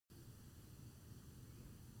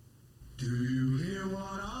Do you hear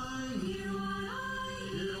what I hear?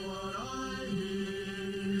 Hear what I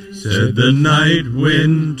hear? Said the night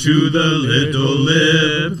wind to the little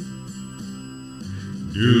lip.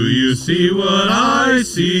 Do you see what I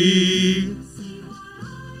see?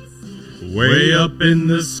 Way up in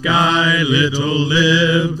the sky, little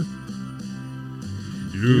lip.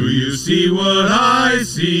 Do you see what I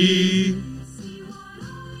see?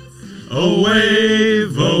 A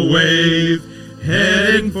wave,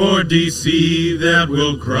 heading for DC that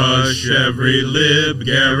will crush every lib,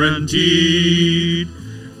 guaranteed.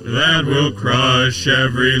 That will crush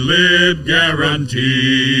every lib,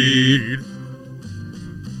 guaranteed.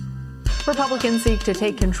 Republicans seek to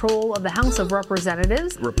take control of the House of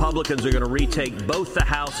Representatives. Republicans are going to retake both the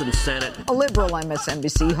House and Senate. A liberal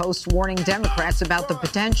MSNBC host warning Democrats about the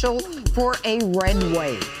potential for a red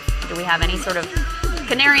wave. Do we have any sort of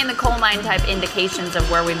canary in the coal mine type indications of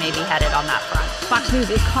where we may be headed on that front? Fox News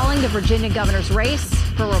is calling the Virginia governor's race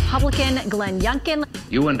for Republican Glenn Youngkin.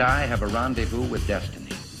 You and I have a rendezvous with destiny.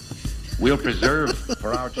 We'll preserve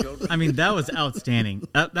for our children. I mean, that was outstanding.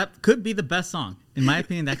 That could be the best song. In my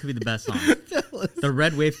opinion, that could be the best song. The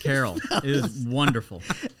Red Wave Carol is wonderful.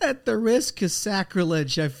 At the risk of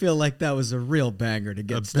sacrilege, I feel like that was a real banger to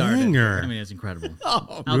get started. I mean, it's incredible.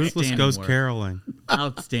 Ruthless goes work. caroling.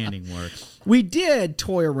 Outstanding work. We did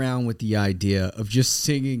toy around with the idea of just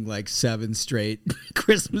singing like 7 straight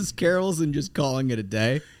Christmas carols and just calling it a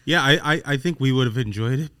day. Yeah, I think we would have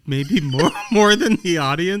enjoyed it maybe more than the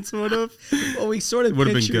audience would have. Well, we sort of would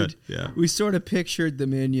have pictured, been good. Yeah. We sort of pictured the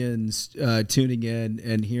Minions tuning in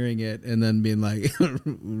and hearing it and then being like,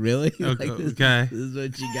 really? Okay. Like this is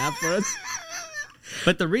what you got for us?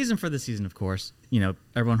 But the reason for the season, of course,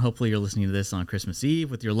 everyone, hopefully you're listening to this on Christmas Eve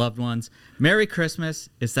with your loved ones. Merry Christmas.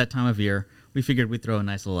 It's that time of year. We figured we'd throw a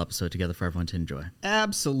nice little episode together for everyone to enjoy.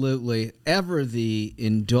 Absolutely. Ever the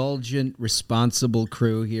indulgent, responsible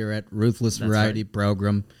crew here at Ruthless Variety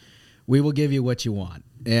Program. We will give you what you want.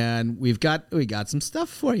 And we got some stuff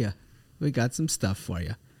for you. Do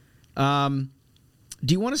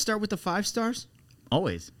you want to start with the 5 stars?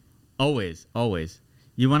 Always.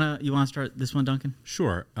 You wanna start this one, Duncan?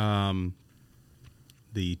 Sure.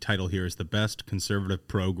 The title here is The Best Conservative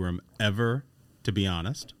Program Ever, to be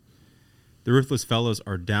honest. The Ruthless Fellows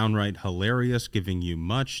are downright hilarious, giving you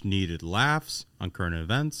much-needed laughs on current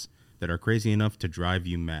events that are crazy enough to drive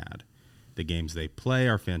you mad. The games they play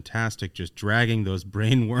are fantastic, just dragging those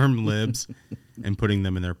brainworm libs and putting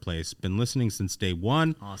them in their place. Been listening since day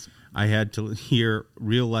one. Awesome. I had to hear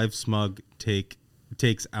real-life smug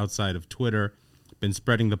takes outside of Twitter. Been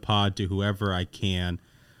spreading the pod to whoever I can.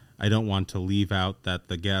 I don't want to leave out that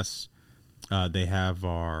the guests they have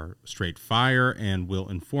are straight fire and will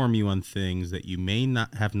inform you on things that you may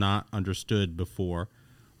not have understood before,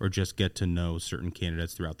 or just get to know certain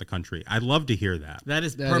candidates throughout the country. I'd love to hear that. That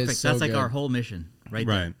is perfect. So That's like good. our whole mission right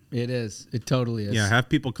there. It is. It totally is. Yeah, have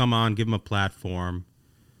people come on, give them a platform.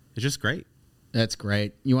 It's just great. That's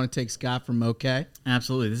great. You want to take Scott from OK?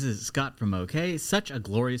 Absolutely. This is Scott from OK. Such a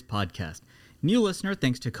glorious podcast. New listener,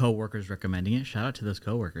 thanks to coworkers recommending it. Shout out to those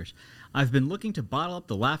coworkers. I've been looking to bottle up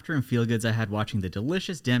the laughter and feel-goods I had watching the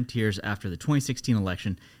delicious Dem tears after the 2016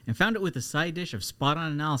 election and found it with a side dish of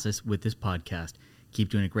spot-on analysis with this podcast. Keep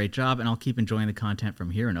doing a great job, and I'll keep enjoying the content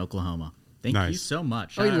from here in Oklahoma. Thank you so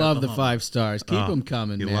much. We love the 5 stars. Keep them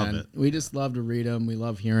coming, you man. love it. We just love to read them. We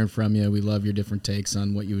love hearing from you. We love your different takes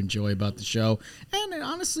on what you enjoy about the show. And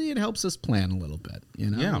honestly, it helps us plan a little bit.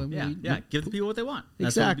 Yeah. Give the people what they want.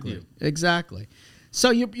 That's what we do. Exactly. So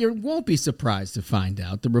you won't be surprised to find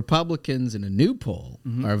out the Republicans in a new poll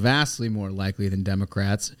are vastly more likely than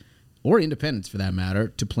Democrats, or independents for that matter,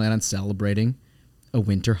 to plan on celebrating a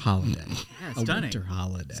winter holiday. Yeah, a stunning. winter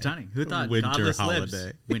holiday. Stunning. Who thought Winter godless holiday.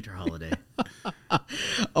 lives? Winter holiday.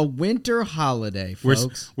 A winter holiday,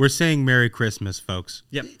 folks. We're saying Merry Christmas, folks.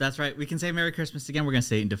 Yep, that's right. We can say Merry Christmas again. We're going to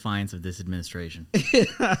say it in defiance of this administration.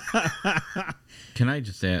 Can I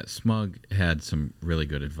just add, Smug had some really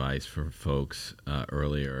good advice for folks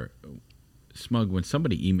earlier. Smug, when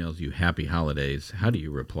somebody emails you Happy Holidays, how do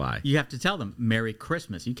you reply? You have to tell them Merry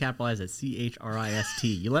Christmas. You capitalize it CHRIST.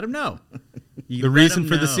 You let them know. The reason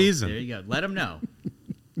for the season. There you go. Let them know.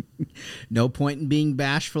 No point in being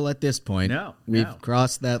bashful at this point. No. We've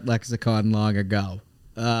crossed that lexicon long ago.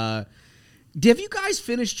 Have you guys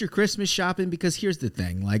finished your Christmas shopping? Because here's the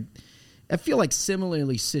thing. Like, I feel like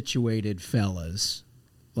similarly situated fellas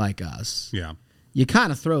like us, you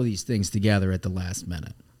kind of throw these things together at the last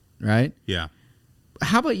minute, right? Yeah.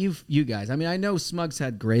 How about you guys? I mean, I know Smug's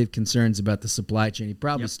had grave concerns about the supply chain. He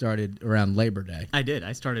probably started around Labor Day. I did.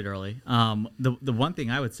 I started early. The one thing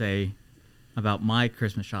I would say about my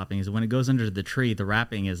Christmas shopping is when it goes under the tree, the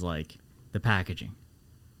wrapping is like the packaging,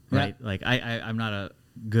 right? Yeah. Like I'm not a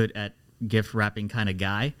good at gift wrapping kind of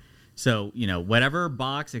guy. So, whatever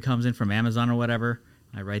box it comes in from Amazon or whatever,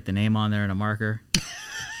 I write the name on there in a marker.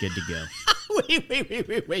 Good to go.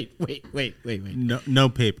 Wait. No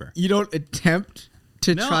paper. You don't attempt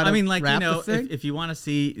to try to wrap the thing? If you want to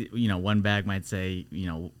see, one bag might say,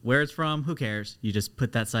 where it's from, who cares? You just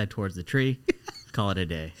put that side towards the tree, call it a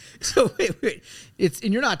day. So wait.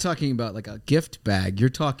 And you're not talking about like a gift bag. You're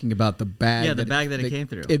talking about the bag. Yeah, the bag that it came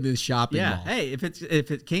through in the shopping mall. Hey, if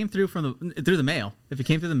it came through through the mail, if it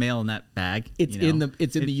came through the mail in that bag, it's in the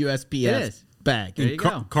USPS it is. bag. There you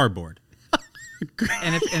go. Cardboard.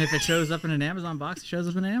 And if it shows up in an Amazon box, it shows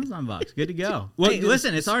up in an Amazon box. Good to go. Well, Hey,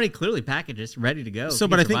 listen, it's already clearly packaged, it's ready to go. So, You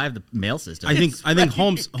but can I think- survive the mail system. I think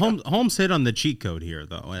Holmes hit on the cheat code here,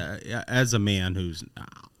 though. As a man who's,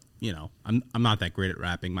 I'm not that great at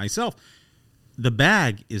wrapping myself. The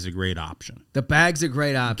bag is a great option. The bag's a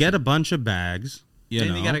great option. Get a bunch of bags. You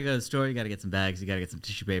got to go to the store. You got to get some bags. You got to get some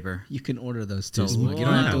tissue paper. You can order those too. It's a Smug. You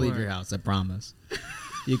don't have to lot. leave your house. I promise.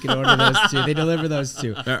 You can order those too. They deliver those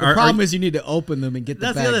too. The Are problem is you need to open them and get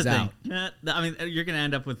the That's bags the other out. thing. I mean, you're going to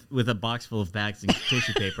end up with a box full of bags and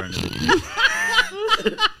tissue paper underneath.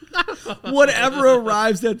 Whatever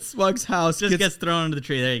arrives at Smug's house Just gets thrown under the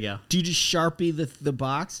tree. There you go. Do you just Sharpie the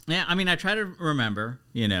box? Yeah, I mean, I try to remember,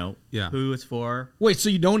 who it's for. Wait, so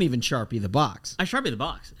you don't even Sharpie the box? I Sharpie the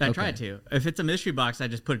box. I try to. If it's a mystery box, I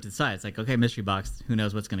just put it to the side. It's like, okay, mystery box. Who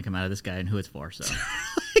knows what's going to come out of this guy and who it's for? So,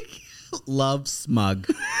 Love Smug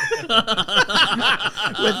with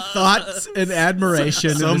thoughts and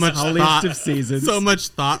admiration. So in this much holiest thought. of seasons. So much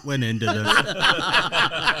thought went into this.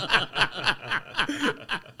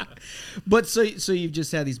 But so you've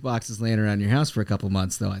just had these boxes laying around your house for a couple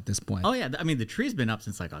months though. At this point, oh yeah, I mean, the tree's been up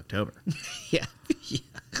since like October. yeah.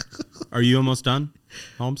 Are you almost done,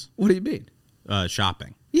 Holmes? What do you mean?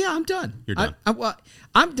 Shopping. Yeah, I'm done. You're done.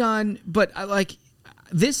 I'm done. But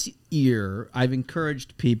this year, I've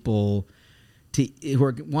encouraged people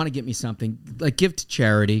who want to get me something, like give to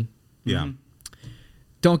charity. Yeah.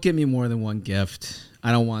 Don't give me more than one gift.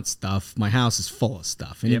 I don't want stuff. My house is full of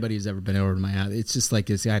stuff. Anybody who's ever been over to my house, it's just like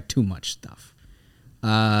I had too much stuff.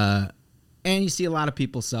 And you see a lot of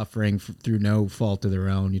people suffering through no fault of their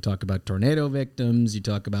own. You talk about tornado victims. You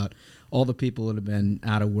talk about all the people that have been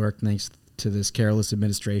out of work thanks to this careless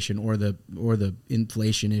administration or the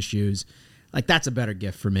inflation issues. Like, that's a better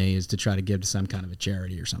gift for me, is to try to give to some kind of a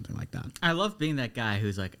charity or something like that. I love being that guy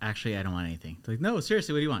who's like, actually, I don't want anything. It's like, no,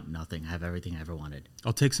 seriously, what do you want? Nothing. I have everything I ever wanted.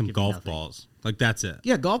 I'll take some Give me golf nothing. balls. Like, that's it.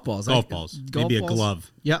 Yeah, golf balls. Golf balls. Maybe a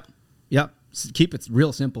glove. Yep. Keep it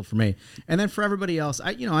real simple for me. And then for everybody else,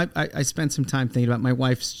 I spent some time thinking about. My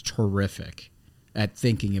wife's terrific at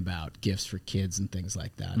thinking about gifts for kids and things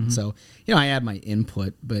like that. And so, I add my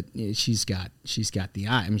input, but she's got the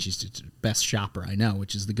eye. I mean, she's just the best shopper I know,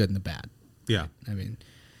 which is the good and the bad. Yeah. I mean,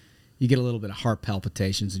 you get a little bit of heart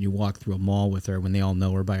palpitations and you walk through a mall with her when they all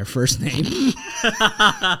know her by her first name.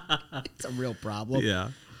 It's a real problem. Yeah.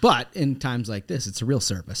 But in times like this, it's a real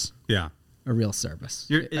service. Yeah. A real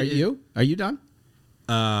service. Are you done?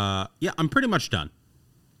 Yeah, I'm pretty much done.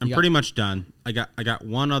 I'm pretty much done. I got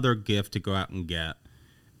one other gift to go out and get.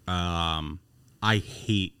 I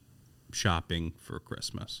hate shopping for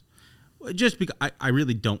Christmas. Just because I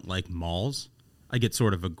really don't like malls. I get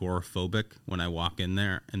sort of agoraphobic when I walk in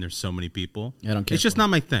there and there's so many people. I don't care. It's just not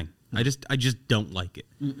my thing. I just don't like it.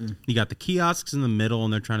 You got the kiosks in the middle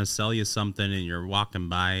and they're trying to sell you something and you're walking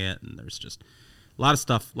by it and there's just a lot of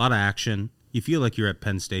stuff, a lot of action. You feel like you're at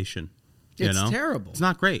Penn Station. It's terrible. It's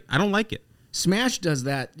not great. I don't like it. Smash does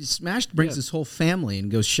that. Smash brings his whole family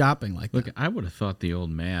and goes shopping like Look, that. I would have thought the old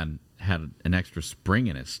man had an extra spring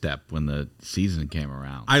in his step when the season came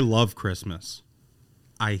around. I love Christmas.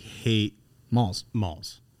 I hate Malls.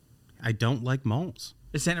 I don't like malls.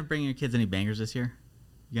 Is Santa bringing your kids any bangers this year?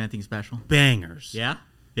 You got anything special? Bangers. Yeah?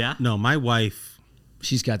 Yeah? No, my wife.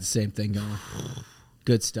 She's got the same thing going.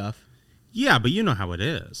 Good stuff. Yeah, but you know how it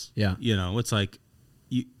is. Yeah. It's like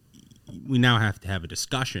we now have to have a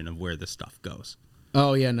discussion of where this stuff goes.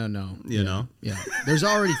 Oh, yeah, no. You know? Yeah. There's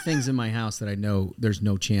already things in my house that I know there's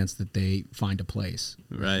no chance that they find a place.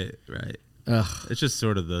 Right. Ugh. It's just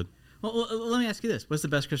sort of the... Well, let me ask you this. What's the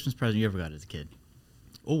best Christmas present you ever got as a kid?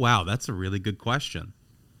 Oh, wow, that's a really good question.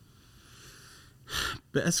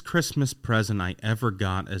 Best Christmas present I ever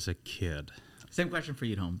got as a kid. Same question for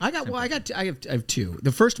you at home. I have two.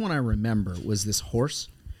 The first one I remember was this horse.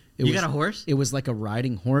 You got a horse? It was like a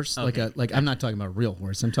riding horse. Okay. Like I'm not talking about a real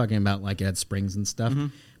horse. I'm talking about like it had springs and stuff.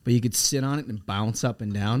 But you could sit on it and bounce up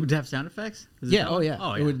and down. Would it have sound effects? Yeah, oh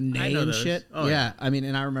yeah. It would I neigh know and those. shit. Oh, yeah. I mean,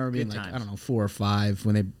 and I remember being Good like, times. I don't know, 4 or 5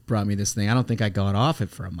 when they brought me this thing. I don't think I got off it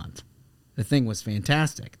for a month. The thing was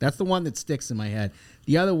fantastic. That's the one that sticks in my head.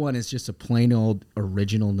 The other one is just a plain old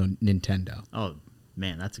original Nintendo. Oh,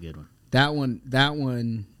 man, that's a good one. That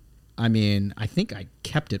one, I mean, I think I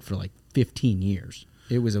kept it for like 15 years.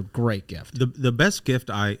 It was a great gift. The best gift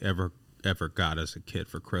I ever got as a kid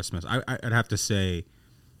for Christmas, I'd have to say,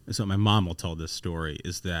 so my mom will tell this story,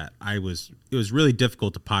 is that it was really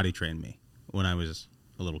difficult to potty train me when I was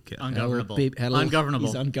a little kid. Ungovernable. Ungovernable.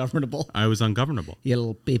 He's ungovernable. I was ungovernable. He had a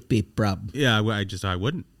little beep problem. Yeah, I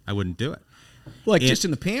wouldn't do it. Like just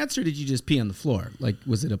in the pants, or did you just pee on the floor? Like,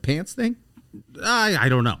 was it a pants thing? I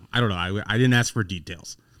don't know. I didn't ask for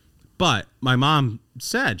details. But my mom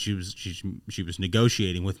said she was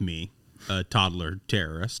negotiating with me, a toddler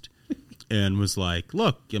terrorist, and was like,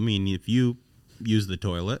 "Look, I mean, if you use the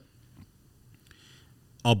toilet,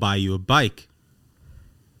 I'll buy you a bike."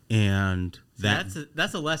 And that's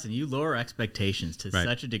a lesson. You lower expectations to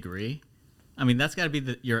such a degree. I mean, that's got to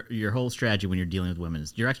be your whole strategy when you're dealing with women.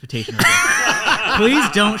 Your expectation is like, please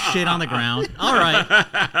don't shit on the ground. All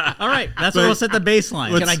right. That's where we'll set the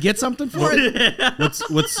baseline. Can I get something for it?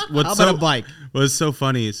 What's How about a bike? What's so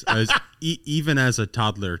funny is even as a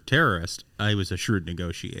toddler terrorist, I was a shrewd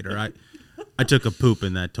negotiator. I took a poop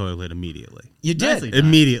in that toilet immediately. You did?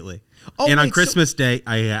 Immediately. Oh, and wait, on Christmas Day,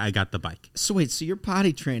 I got the bike. So wait, so your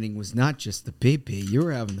potty training was not just the pee-pee. You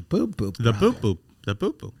were having the poop-poop. The poop-poop. The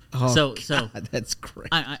poop-poop. Oh, so God, that's great.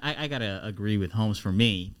 I gotta agree with Holmes for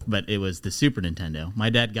me, but it was the Super Nintendo.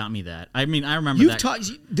 My dad got me that. I mean, I remember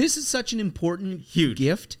this is such an important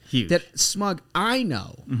gift. Huge. That Smug, I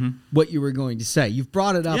know what you were going to say. You've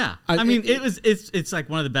brought it up. Yeah, I mean, it's like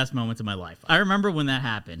one of the best moments of my life. I remember when that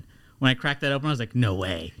happened. When I cracked that open, I was like, no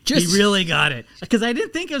way. He really got it. Because I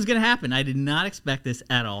didn't think it was going to happen. I did not expect this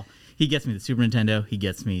at all. He gets me the Super Nintendo. He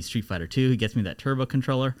gets me Street Fighter 2. He gets me that turbo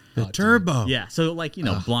controller. The turbo. Yeah. So, like,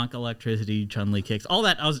 Blanc electricity, Chun-Li kicks, all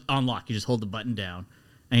that I was on lock. You just hold the button down.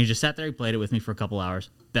 And he just sat there. He played it with me for a couple hours.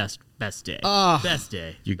 Best day. Best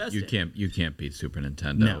day. You can't beat Super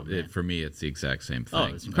Nintendo. No, for me, it's the exact same thing. Oh,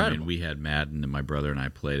 it's incredible. I mean, we had Madden, and my brother and I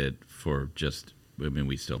played it for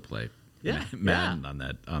we still play. Yeah, Madden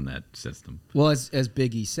on that system. Well, as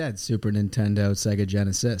Biggie said, Super Nintendo, Sega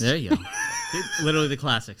Genesis. There you go. Literally the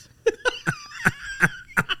classics.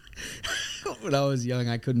 When I was young,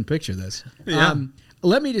 I couldn't picture this. Yeah.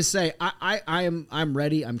 Let me just say, I'm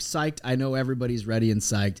ready. I'm psyched. I know everybody's ready and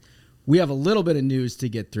psyched. We have a little bit of news to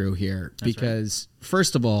get through here because,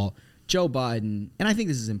 first of all, Joe Biden, and I think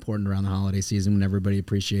this is important around the holiday season when everybody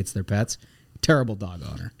appreciates their pets, terrible dog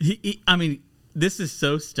owner. I mean, this is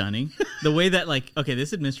so stunning. The way that,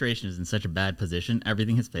 this administration is in such a bad position.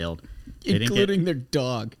 Everything has failed. Including their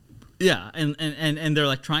dog. Yeah, and they're,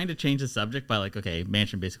 like, trying to change the subject by, like, okay,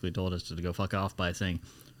 Manchin basically told us to go fuck off by saying,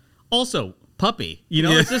 also, puppy.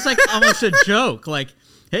 It's just, like, almost a joke. Like,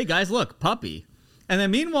 hey, guys, look, puppy. And then,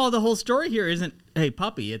 meanwhile, the whole story here isn't, hey,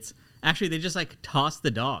 puppy. It's actually they just, like, tossed the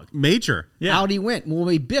dog. Major. Yeah. Out he went. Well,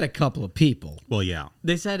 he bit a couple of people. Well, yeah.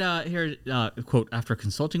 They said here, quote, after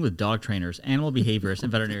consulting with dog trainers, animal behaviorists,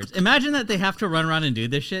 and veterinarians. Imagine that they have to run around and do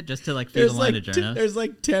this shit just to, like, feed the line of journos. There's,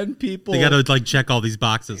 like, 10 people. They got to, like, check all these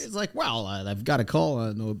boxes. It's like, well, I've got a call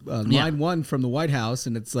on line 1 from the White House,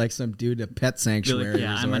 and it's, like, some dude at Pet Sanctuary.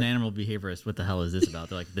 Like, I'm an animal behaviorist. What the hell is this about?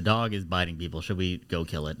 They're like, the dog is biting people. Should we go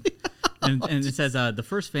kill it? And it says, the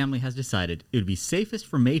first family has decided it would be safest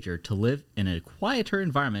for Major to live in a quieter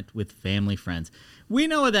environment with family friends. We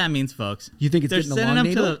know what that means, folks. You think it's getting the long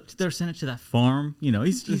needle? They're sending it to that farm.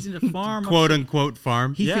 He's in a farm. Quote-unquote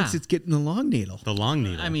farm. He thinks it's getting the long needle. The long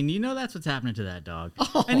needle. I mean, that's what's happening to that dog.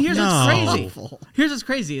 Oh, and here's what's crazy. Here's what's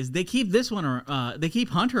crazy is they keep this one, they keep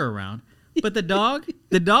Hunter around. But the dog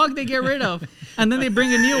they get rid of, and then they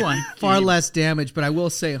bring a new one. Far less damage, but I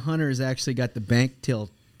will say Hunter's actually got the bank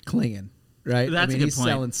till clinging, right? That's a good he's point.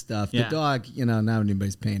 selling stuff. Yeah. The dog, not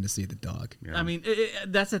anybody's paying to see the dog. Yeah. I mean,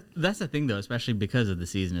 that's the thing though, especially because of the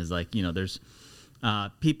season is like, there's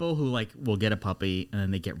people who like will get a puppy and then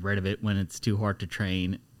they get rid of it when it's too hard to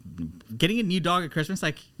train. Getting a new dog at Christmas,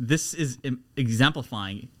 like this is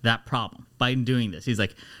exemplifying that problem by doing this. He's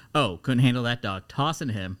like, oh, couldn't handle that dog, tossing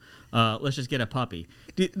him. Let's just get a puppy.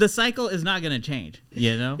 The cycle is not going to change,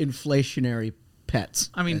 Inflationary pets.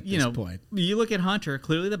 I mean, point. You look at Hunter,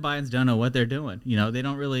 clearly the Bidens don't know what they're doing. They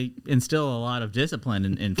don't really instill a lot of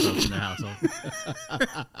discipline in folks in their household.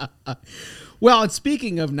 Well, and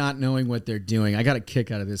speaking of not knowing what they're doing, I got a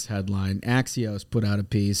kick out of this headline. Axios put out a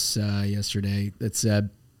piece yesterday that said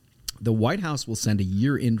the White House will send a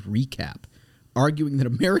year-end recap, arguing that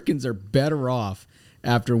Americans are better off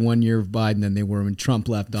after 1 year of Biden than they were when Trump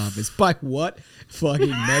left office. By what fucking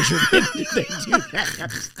measurement did they do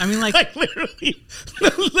that? I mean, like literally,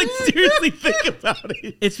 like seriously, think about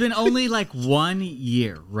it. It's been only like 1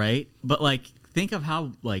 year, right? But like, think of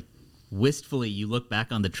how like wistfully you look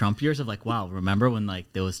back on the Trump years of like, wow, remember when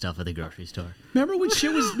like there was stuff at the grocery store? Remember when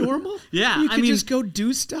shit was normal? Yeah, you could I mean, just go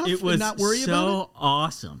do stuff it was and not worry about it. so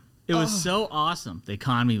awesome. It was so awesome. The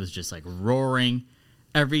economy was just like roaring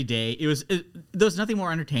every day. There was nothing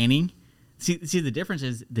more entertaining. See, the difference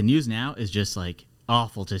is the news now is just like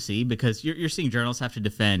awful to see because you're seeing journalists have to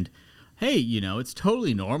defend, hey, it's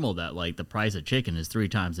totally normal that like the price of chicken is 3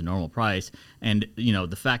 times the normal price. And,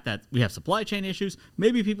 the fact that we have supply chain issues,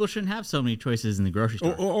 maybe people shouldn't have so many choices in the grocery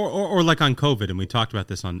store. Or like on COVID, and we talked about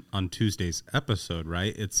this on Tuesday's episode,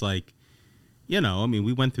 right? It's like,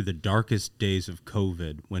 we went through the darkest days of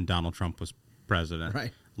COVID when Donald Trump was president.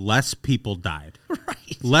 Right. Less people died.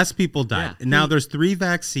 Right. Less people died. Yeah. And now there's 3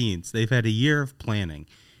 vaccines. They've had a year of planning.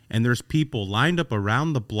 And there's people lined up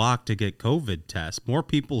around the block to get COVID tests. More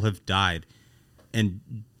people have died. And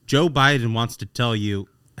Joe Biden wants to tell you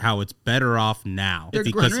how it's better off now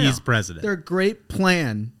because he's president. Their great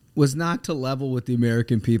plan was not to level with the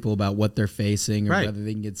American people about what they're facing or whether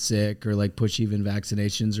they can get sick or like push even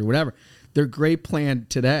vaccinations or whatever. Their great plan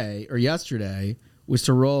today or yesterday was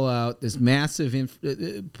to roll out this massive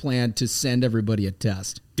plan to send everybody a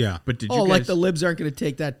test. Yeah. But did you like the libs aren't going to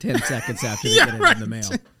take that 10 seconds after they get it in the mail.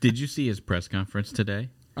 Did you see his press conference today?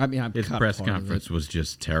 I mean, his press conference was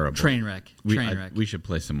just terrible. Train wreck. We should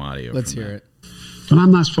play some audio. Let's hear it. But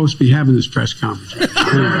I'm not supposed to be having this press conference.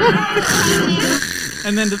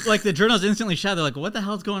 And then the journalists instantly shout, they're like, what the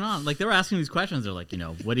hell's going on? Like they were asking these questions. They're like,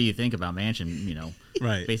 what do you think about Manchin,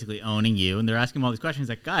 right, basically owning you? And they're asking him all these questions. He's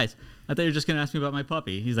like, guys, I thought you were just going to ask me about my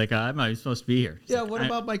puppy. He's like, I'm not even supposed to be here. He's yeah, like, what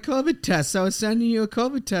about my COVID test? I was sending you a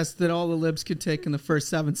COVID test that all the libs could take in the first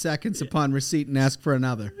 7 seconds upon receipt and ask for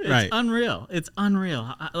another. It's unreal. It's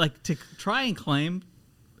unreal. Like to try and claim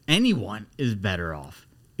anyone is better off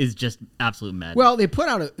is just absolute madness. Well, they put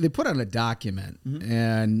out a document,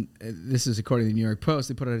 and this is according to the New York Post.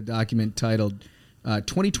 They put out a document titled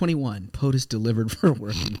 2021 POTUS delivered for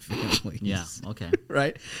working families. Yeah, okay.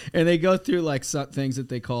 Right? And they go through like some things that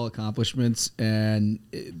they call accomplishments, and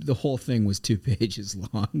the whole thing was 2 pages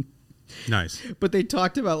long. Nice. But they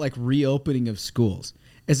talked about like reopening of schools.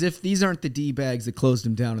 As if these aren't the D-bags that closed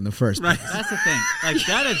them down in the first place. That's the thing. Like,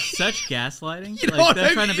 that is such gaslighting. You know like, what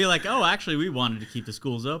they're I trying to mean? be like, oh, actually, we wanted to keep the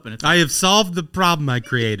schools open. It's I have solved the problem I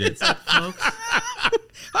created. It's like, folks.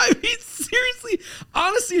 I mean, seriously,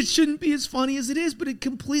 honestly, it shouldn't be as funny as it is, but it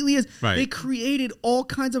completely is. Right. They created all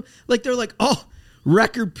kinds of, like, they're like, oh,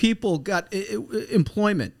 record people got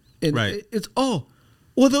employment. And right. It's,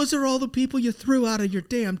 well, those are all the people you threw out of your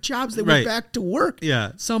damn jobs that went back to work.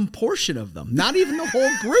 Yeah. Some portion of them, not even the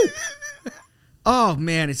whole group. Oh,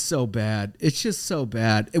 man, it's so bad. It's just so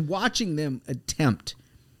bad. And watching them attempt,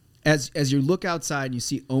 as you look outside and you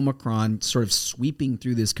see Omicron sort of sweeping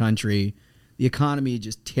through this country, the economy is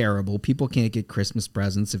just terrible. People can't get Christmas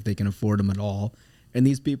presents if they can afford them at all. And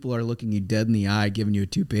these people are looking you dead in the eye, giving you a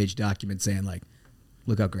 2-page document saying, like,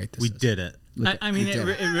 look how great this is. We did it. I mean, it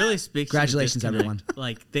really speaks. Congratulations, to the everyone.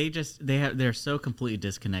 Like they're so completely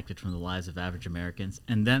disconnected from the lives of average Americans,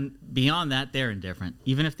 and then beyond that, they're indifferent.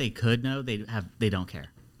 Even if they could know, they don't care.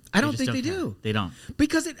 I don't just think they care. do. They don't.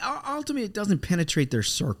 Because ultimately it doesn't penetrate their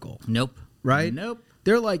circle. Nope. Right? Nope.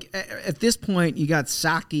 They're like, at this point, you got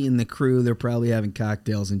Psaki and the crew. They're probably having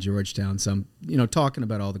cocktails in Georgetown. Talking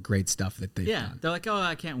about all the great stuff that they've done. They're like, oh,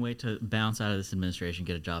 I can't wait to bounce out of this administration,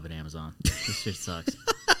 get a job at Amazon. This shit sucks.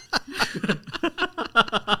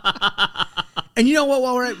 And you know what?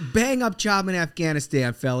 While we're at bang up job in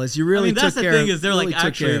Afghanistan, fellas, you really that's took the care thing of, is they're really like, took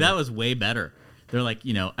actually, care of that it. was way better. They're like,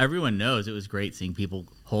 everyone knows it was great seeing people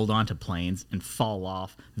hold on to planes and fall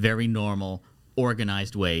off. Very normal,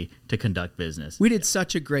 organized way to conduct business. We did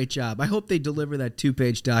such a great job. I hope they deliver that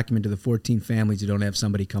 2-page document to the 14 families who don't have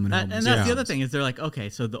somebody coming home. And that's the other thing is they're like, okay,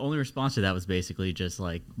 so the only response to that was basically just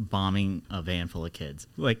like bombing a van full of kids.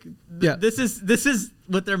 Like, this is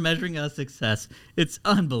what they're measuring as success. It's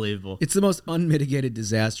unbelievable. It's the most unmitigated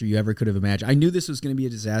disaster you ever could have imagined. I knew this was going to be a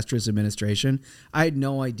disastrous administration. I had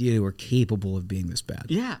no idea they were capable of being this bad.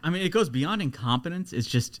 Yeah, I mean, it goes beyond incompetence.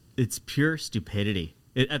 It's pure stupidity.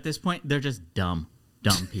 At this point, they're just dumb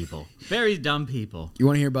people. Very dumb people. You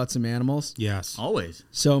want to hear about some animals? Yes. Always.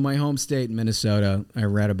 So in my home state, Minnesota, I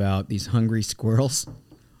read about these hungry squirrels.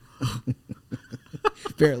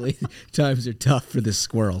 Apparently, times are tough for the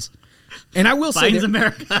squirrels. And I will say, Biden's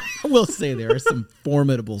America. I will say there are some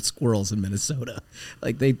formidable squirrels in Minnesota.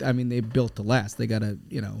 Like they built to last. They got a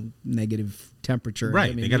negative temperature.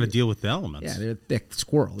 Right. I mean, they got to deal with the elements. Yeah, they're a thick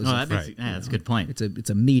squirrel. That's a good point. It's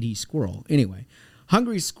a meaty squirrel. Anyway,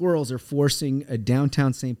 hungry squirrels are forcing a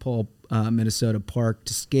downtown St. Paul, Minnesota park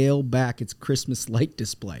to scale back its Christmas light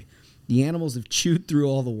display. The animals have chewed through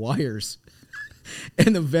all the wires,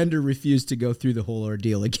 and the vendor refused to go through the whole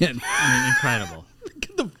ordeal again. I mean, incredible.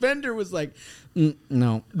 The vendor was like,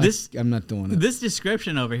 "No, I'm not doing it." This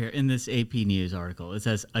description over here in this AP News article, it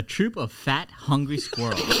says a troop of fat, hungry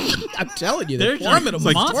squirrels. I'm telling you, they're just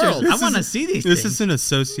formidable monsters. squirrels. I want to see these. This things. is an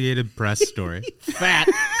Associated Press story. Fat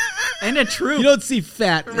and a troop. You don't see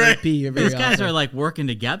fat AP. These guys are like working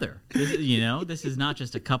together. This is not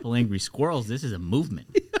just a couple angry squirrels. This is a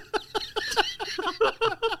movement.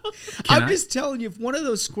 I'm just telling you, if one of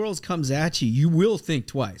those squirrels comes at you, you will think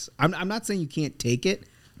twice. I'm not saying you can't take it.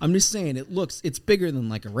 I'm just saying it's bigger than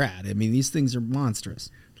like a rat. I mean, these things are monstrous.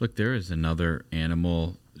 Look, there is another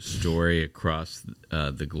animal story across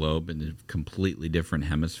the globe in a completely different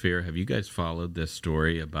hemisphere. Have you guys followed this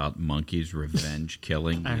story about monkeys revenge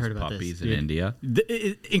killing I these heard about puppies this, in India?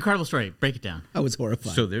 Incredible story. Break it down. I was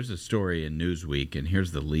horrified. So there's a story in Newsweek, and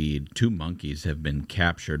here's the lead. 2 monkeys have been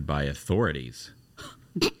captured by authorities.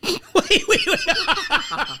 wait.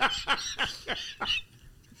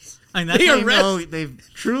 I mean, that's how you know they've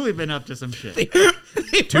truly been up to some shit.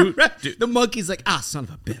 The monkey's like, son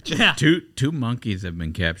of a bitch. Yeah. Two monkeys have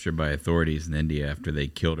been captured by authorities in India after they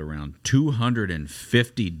killed around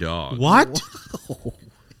 250 dogs. What?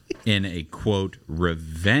 In a, quote,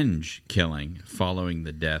 revenge killing following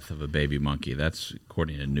the death of a baby monkey. That's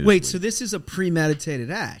according to Newsweek. Wait, so this is a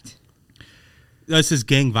premeditated act? This is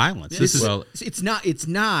gang violence. It's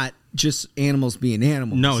not just animals being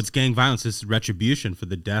animals. No, it's gang violence. This is retribution for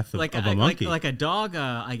the death of a monkey. Like a dog,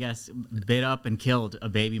 I guess, bit up and killed a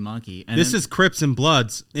baby monkey. And this is Crips and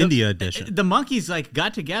Bloods, India edition. The monkeys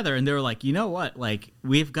got together and they were like, you know what? Like,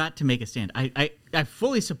 we've got to make a stand. I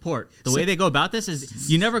fully support the way they go about this. Is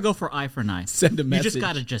you never go for eye for an eye. Send a message. You just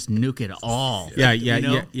got to just nuke it all. Yeah.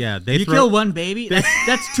 You kill one baby,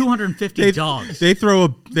 that's 250 dogs. They throw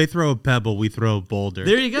a pebble. We throw a boulder.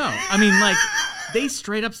 There you go. I mean, like, they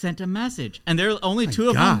straight up sent a message, and there are only two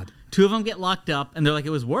of them. 2 of them get locked up, and they're like, it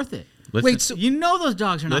was worth it. Wait, so you know those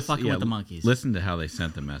dogs are not fucking with the monkeys. Listen to how they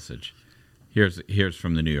sent the message. Here's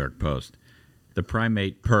from the New York Post. The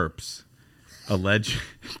primate perps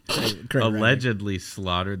allegedly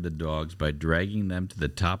slaughtered the dogs by dragging them to the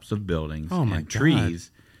tops of buildings and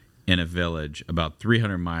trees in a village about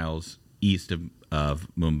 300 miles east of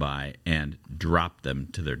Mumbai and dropped them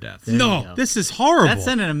to their deaths. No, this is horrible. That's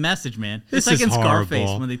sending a message, man. This it's like is in Scarface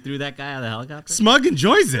horrible. when they threw that guy out of the helicopter. Smug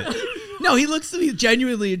enjoys it. No, he looks to be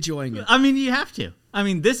genuinely enjoying it. I mean, you have to. I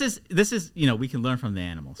mean, this is we can learn from the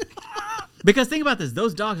animals. Because think about this,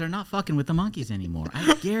 those dogs are not fucking with the monkeys anymore.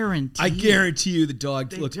 I guarantee you the dog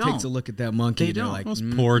takes a look at that They monkey. and they're don't. like, Those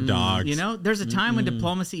poor dogs. There's a time when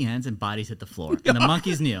diplomacy ends and bodies hit the floor, and the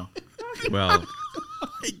monkeys knew. Well,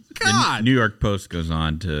 the New York Post goes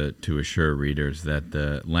on to assure readers that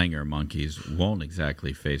the Langer monkeys won't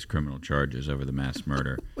exactly face criminal charges over the mass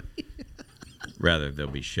murder. Rather, they'll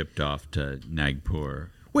be shipped off to Nagpur.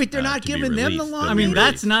 Wait, they're not giving them the law? I mean,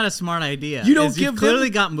 that's not a smart idea. You've clearly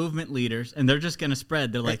got movement leaders, and they're just going to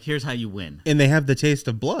spread. They're like, here's how you win. And they have the taste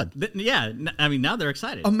of blood. I mean, now they're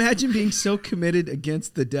excited. Imagine being so committed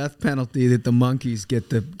against the death penalty that the monkeys get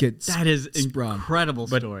That is sprung. Incredible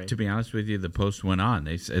story. But to be honest with you, the Post went on.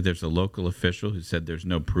 They said there's a local official who said there's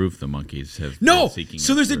no proof the monkeys have been seeking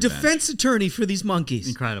so there's a revenge. defense attorney for these monkeys.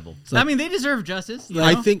 Incredible. Like, I mean, they deserve justice.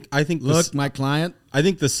 I think. Look, my client. I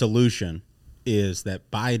think the solution is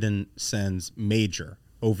that Biden sends Major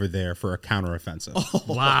over there for a counteroffensive.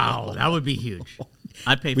 Wow, that would be huge.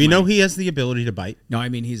 I'd pay. We know he has the ability to bite. No, I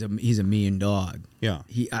mean he's a mean dog. Yeah,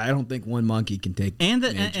 I don't think one monkey can take. And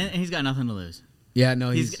he's got nothing to lose. Yeah,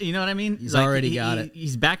 no, he's you know what I mean. He's already got it.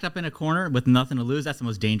 He's backed up in a corner with nothing to lose. That's the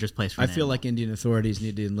most dangerous place for. I feel like Indian authorities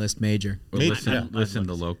need to enlist Major. Well, listen.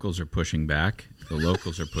 The locals are pushing back.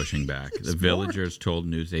 The villagers told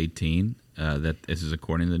News 18 that this is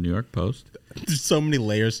according to the New York Post. There's so many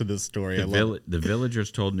layers to this story. The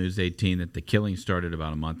villagers told News 18 that the killing started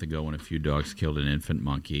about a month ago when a few dogs killed an infant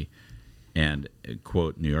monkey. And,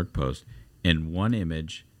 quote, New York Post, in one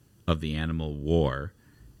image of the animal war,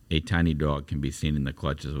 a tiny dog can be seen in the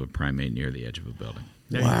clutches of a primate near the edge of a building.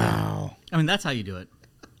 Wow. I mean, that's how you do it.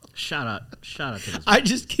 Shout out to this. I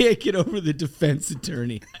just can't get over the defense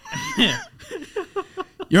attorney.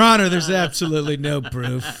 Your Honor, there's absolutely no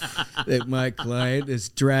proof. that my client has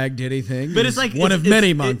dragged anything. But it's like one of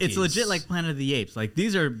many monkeys. It's legit like Planet of the Apes. Like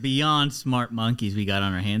these are beyond smart monkeys we got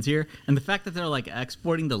on our hands here, and the fact that they're like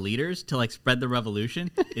exporting the leaders to like spread the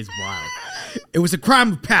revolution is wild. It was a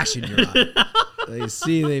crime of passion, Your Honor. They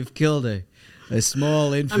see they've killed a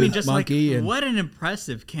small infant monkey. Like, and what an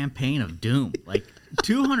impressive campaign of doom! Like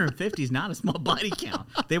 250 is not a small body count.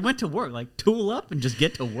 They went to work, like tool up and just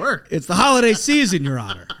get to work. It's the holiday season, Your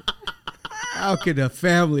Honor. How could a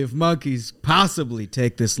family of monkeys possibly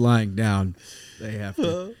take this lying down? They have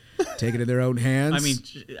to take it in their own hands. I mean,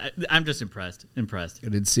 I'm just impressed. I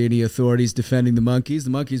didn't see any authorities defending the monkeys. The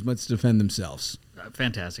monkeys must defend themselves.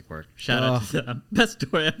 Fantastic work. Shout out to them. Best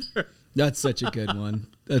story ever. That's such a good one.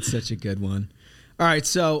 All right,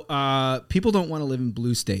 so people don't want to live in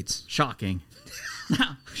blue states. Shocking.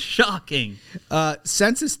 Shocking.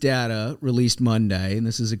 Census data released Monday, and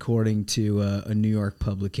this is according to a New York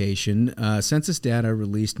publication. Census data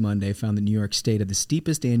released Monday found the New York State had the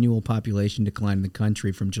steepest annual population decline in the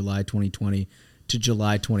country from July 2020 to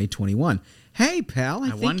July 2021. Hey, pal,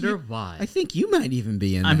 I wonder why. I think you might even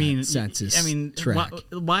be in that census track.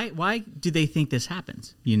 Why do they think this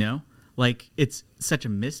happens? You know, like it's such a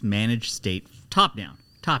mismanaged state, top down.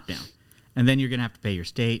 And then you're going to have to pay your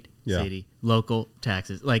state, city, local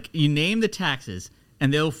taxes. Like, you name the taxes,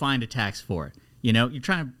 and they'll find a tax for it. You know, you're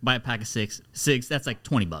trying to buy a pack of cigs, that's like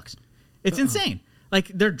 $20. It's insane. Like,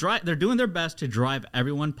 they're doing their best to drive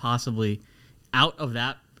everyone possibly out of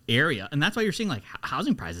that area. And that's why you're seeing, like,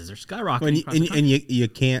 housing prices are skyrocketing. And you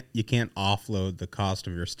can't offload the cost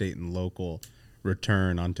of your state and local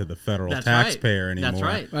return onto the federal taxpayer anymore. That's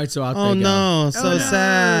right. Right, so out oh they go. No, so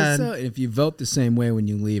sad. So if you vote the same way when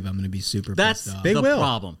you leave, I'm going to be super pissed off. They will.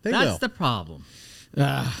 Problem. That's the problem.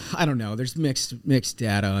 I don't know. There's mixed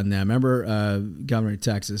data on that. Remember, Governor of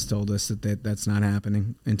Texas told us that's not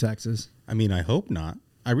happening in Texas. I mean, I hope not.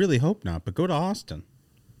 I really hope not. But go to Austin.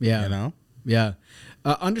 Yeah, you know. Yeah.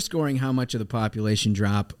 Underscoring how much of the population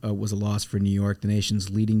drop was a loss for New York, the nation's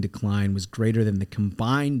leading decline was greater than the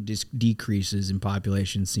combined decreases in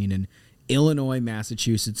population seen in Illinois,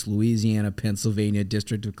 Massachusetts, Louisiana, Pennsylvania,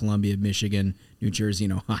 District of Columbia, Michigan, New Jersey,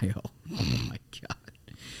 and Ohio. Oh, my God.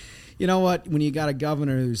 You know what? When you got a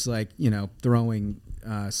governor who's like, throwing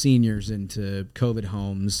seniors into COVID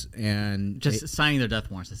homes and just signing their death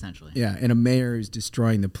warrants, essentially. Yeah, and a mayor who's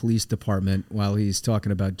destroying the police department while he's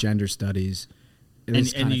talking about gender studies. And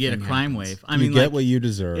you get a crime wave. I mean, you get what you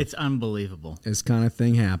deserve. It's unbelievable. This kind of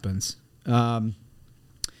thing happens. The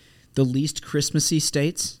least Christmassy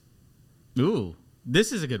states. Ooh,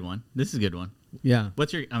 this is a good one. Yeah.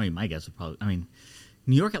 My guess would probably,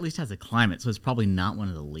 New York at least has a climate, so it's probably not one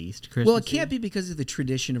of the least Christmassy. Well, it can't be because of the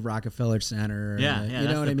tradition of Rockefeller Center. Yeah, you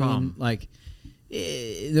know what I mean? Problem. Like,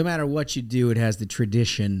 no matter what you do, it has the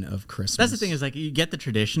tradition of Christmas. That's the thing is, like, you get the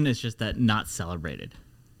tradition, it's just that not celebrated.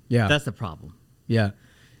 Yeah. That's the problem. Yeah.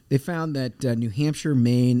 They found that New Hampshire,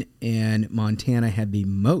 Maine, and Montana had the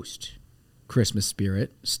most Christmas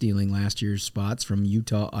spirit, stealing last year's spots from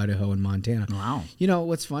Utah, Idaho, and Montana. Wow. You know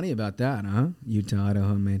what's funny about that, huh? Utah, Idaho,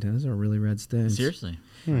 and Montana, those are really red states. Seriously.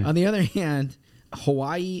 On the other hand,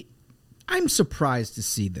 Hawaii, I'm surprised to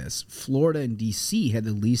see this. Florida and D.C. had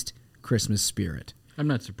the least Christmas spirit. I'm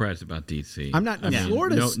not surprised about D.C. I'm not.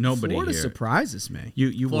 Florida here. Surprises me.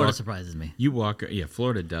 Florida surprises me. You walk. Yeah,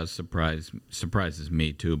 Florida does surprises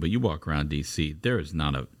me too. But you walk around D.C. There's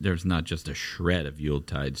not just a shred of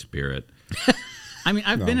Yuletide spirit. I mean,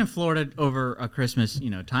 I've been in Florida over a Christmas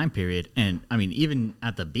time period, and I mean, even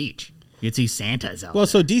at the beach, you'd see Santas out. Well,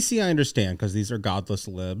 there. so D.C. I understand because these are godless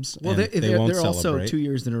libs. Well, and they won't they're also celebrate. 2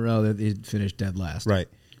 years in a row that they finished dead last. Right.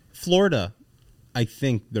 Florida, I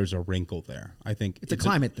think there's a wrinkle there. I think it's a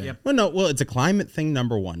climate thing. Yep. Well, it's a climate thing,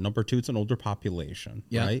 number one. Number two, it's an older population,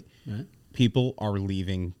 right? People are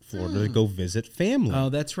leaving Florida to go visit family. Oh,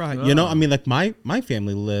 that's right. You know, I mean, like my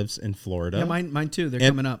family lives in Florida. Yeah, mine too. They're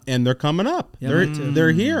coming up. And they're coming up. Yeah,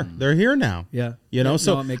 they're here. They're here now. Yeah. You know,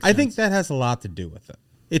 so it makes I think sense. that has a lot to do with it.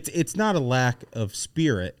 It's not a lack of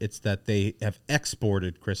spirit. It's that they have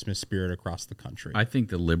exported Christmas spirit across the country. I think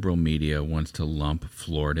the liberal media wants to lump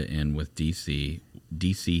Florida in with D.C.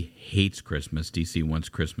 D.C. hates Christmas. D.C. wants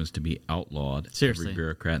Christmas to be outlawed. Seriously. Every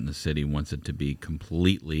bureaucrat in the city wants it to be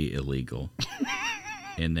completely illegal.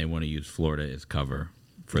 And they want to use Florida as cover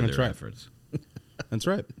for their efforts. That's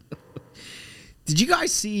right. Did you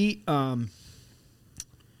guys see the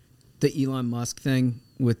Elon Musk thing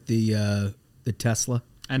with the Tesla?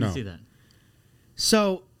 I didn't see that.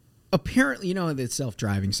 So apparently, the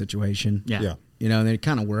self-driving situation. Yeah. They're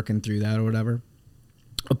kind of working through that or whatever.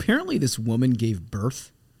 Apparently, this woman gave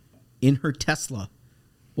birth in her Tesla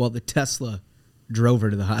while the Tesla drove her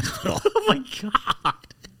to the hospital. Oh my God.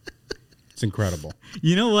 It's incredible.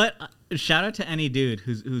 You know what? Shout out to any dude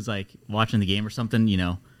who's like watching the game or something, you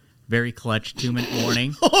know, very clutch 2-minute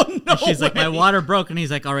warning. Oh, no And she's like, way. my water broke. And he's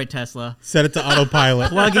like, all right, Tesla. Set it to autopilot.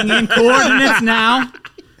 Plugging in coordinates now.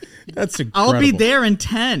 That's incredible. I'll be there in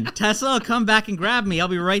 10. Tesla will come back and grab me. I'll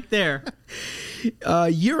be right there.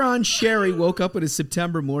 Euron Sherry woke up on a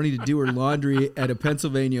September morning to do her laundry at a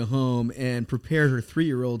Pennsylvania home and prepare her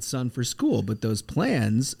 3-year-old son for school. But those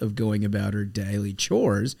plans of going about her daily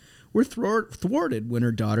chores were thwarted when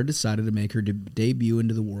her daughter decided to make her debut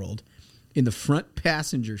into the world in the front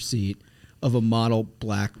passenger seat of a Model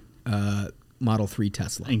 3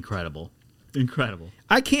 Tesla. Incredible.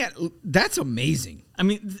 That's amazing. I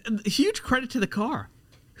mean, huge credit to the car.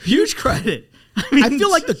 Huge credit. I I feel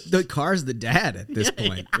like the car's the dad at this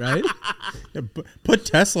point, right? Yeah, put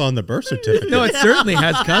Tesla on the birth certificate. No, it certainly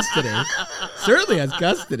has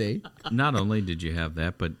custody. Not only did you have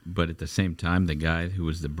that, but at the same time, the guy who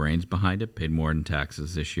was the brains behind it paid more in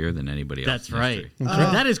taxes this year than anybody else. That's right.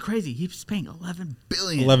 That is crazy. He's paying $11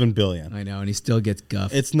 billion. $11 billion. I know, and he still gets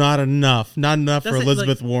guffed. It's not enough. Not enough for That's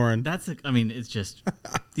Elizabeth like, Warren. It's just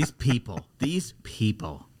these people.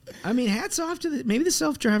 I mean, hats off to maybe the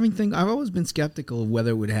self-driving thing. I've always been skeptical of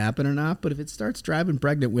whether it would happen or not, but if it starts driving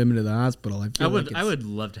pregnant women to the hospital, I would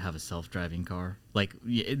love to have a self-driving car. Like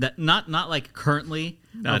that, not like currently,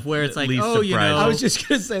 Not of where it's like, least oh, you know. surprising. I was just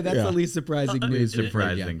gonna say that's the least surprising news.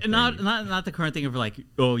 surprising. And not the current thing of like,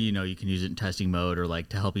 oh, you know, you can use it in testing mode or like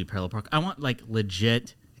to help you parallel park. I want like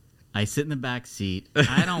legit. I sit in the back seat.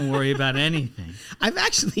 I don't worry about anything. I've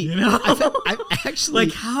actually, I've actually,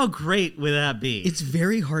 like, how great would that be? It's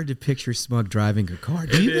very hard to picture Smug driving a car.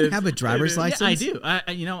 Do you even have a driver's license? Yeah,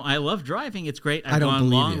 I do. I love driving. It's great. I don't go on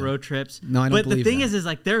believe long you. road trips. No, I don't But believe the thing that. is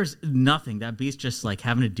like there's nothing. That beast just like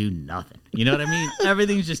having to do nothing. You know what I mean?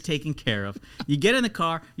 Everything's just taken care of. You get in the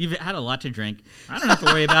car. You've had a lot to drink. I don't have to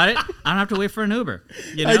worry about it. I don't have to wait for an Uber.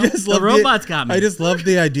 You know, the robots got me. I just love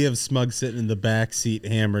the idea of Smug sitting in the back seat,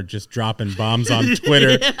 hammered, just dropping bombs on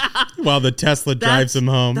Twitter while the Tesla drives him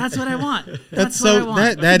home. That's what I want. That's what I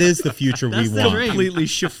want. that is the future we That's the want. dream. Completely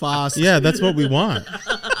shafassed. Yeah, that's what we want.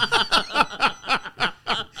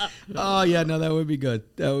 Oh yeah, no, that would be good.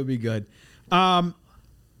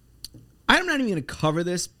 I'm not even going to cover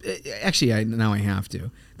this. Actually, now I have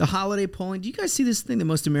to. The holiday polling. Do you guys see this thing that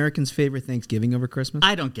most Americans favor Thanksgiving over Christmas?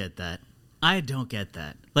 I don't get that.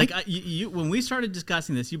 Like, when we started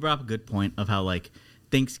discussing this, you brought up a good point of how like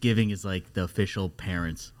Thanksgiving is like the official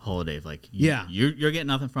parents' holiday. Like, you're getting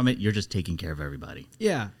nothing from it. You're just taking care of everybody.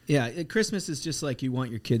 Yeah. Christmas is just like you want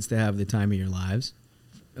your kids to have the time of your lives.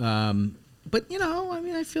 But you know, I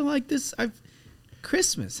mean, I feel like this.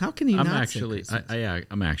 Christmas. How can you not say Christmas?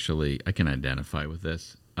 I can identify with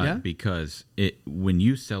this. Yeah? Because when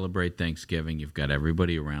you celebrate Thanksgiving, you've got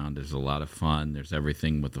everybody around. There's a lot of fun. There's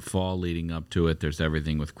everything with the fall leading up to it. There's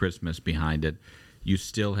everything with Christmas behind it. You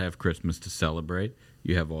still have Christmas to celebrate.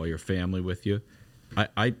 You have all your family with you.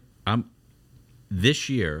 I'm this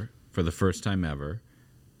year, for the first time ever,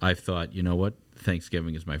 I've thought, you know what?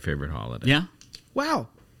 Thanksgiving is my favorite holiday. Yeah. Wow.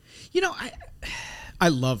 You know, I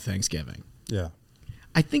love Thanksgiving. Yeah.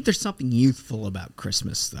 I think there's something youthful about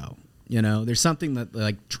Christmas, though. You know, there's something that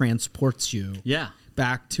like transports you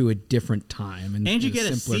back to a different time. And you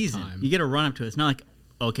get a simpler season. time. You get a run up to it. It's not like,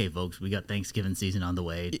 okay, folks, we got Thanksgiving season on the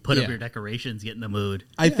way. Put up your decorations, get in the mood.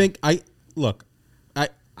 I think I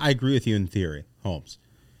agree with you in theory, Holmes.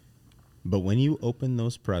 But when you open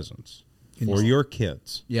those presents for your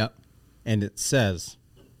kids, and it says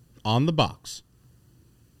on the box,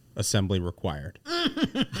 assembly required.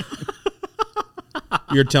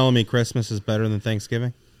 You're telling me Christmas is better than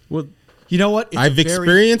Thanksgiving? Well, you know what? I've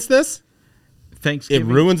experienced this. Thanksgiving.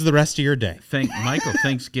 It ruins the rest of your day. Michael,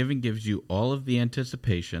 Thanksgiving gives you all of the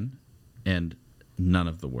anticipation and none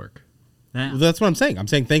of the work. Yeah. Well, that's what I'm saying. I'm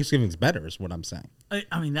saying Thanksgiving's better is what I'm saying.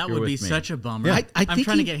 I mean, that You're would be with me. such a bummer. Yeah. I'm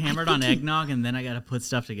trying to get hammered on eggnog, and then I got to put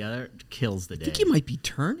stuff together. It kills the day. I think you might be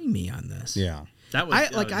turning me on this. Yeah. I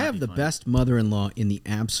have the best mother-in-law in the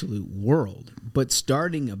absolute world, but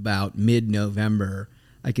starting about mid-November,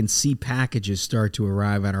 I can see packages start to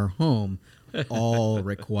arrive at our home. All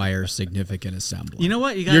require significant assembly. You know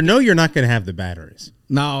what? You're not going to have the batteries.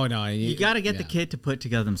 No. You got to get the kid to put it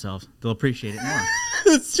together themselves. They'll appreciate it more.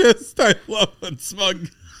 It's just, I love when Smug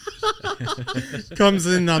comes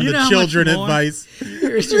in on You know the how children much more? advice.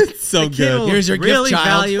 It's so The kid good. will Here's your gift, really child.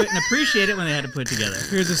 value it and appreciate it when they had to put it together.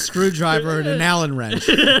 Here's a screwdriver and an Allen wrench.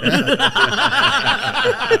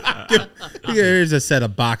 Here's a set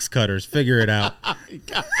of box cutters. Figure it out.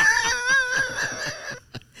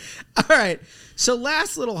 All right. So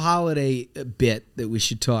last little holiday bit that we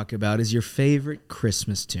should talk about is your favorite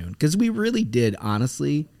Christmas tune. Because we really did,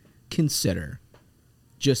 honestly, consider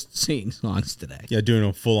just singing songs today. Yeah, doing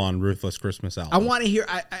a full-on Ruthless Christmas album. I want to hear.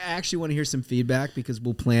 I actually want to hear some feedback because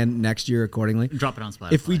we'll plan next year accordingly. Drop it on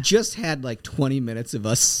Spotify. If we just had like 20 minutes of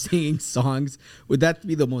us singing songs, would that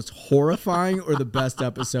be the most horrifying or the best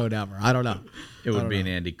episode ever? I don't know. It would be an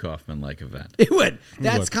Andy Kaufman-like event. It would.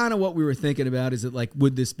 That's kind of what we were thinking about. Is it like,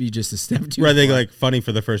 would this be just a step too Where they far? like funny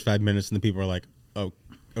for the first 5 minutes, and the people are like, "Oh,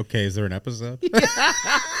 okay, is there an episode?"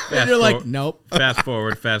 And you're like, nope. Fast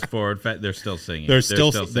forward. They're still singing. They're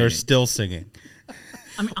still singing.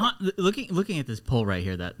 I mean, looking at this poll right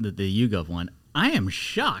here, the YouGov one, I am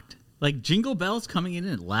shocked. Like Jingle Bells coming in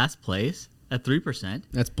at last place at 3%.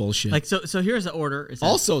 That's bullshit. Like so here's the order. It says,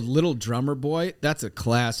 Also, Little Drummer Boy, that's a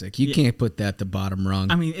classic. You can't put that the bottom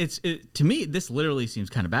rung. I mean, to me, this literally seems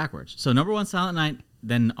kind of backwards. So number 1, Silent Night,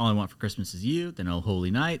 then All I Want for Christmas Is You, then Oh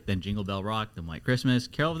Holy Night, then Jingle Bell Rock, then White Christmas,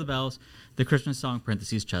 Carol of the Bells, the Christmas Song,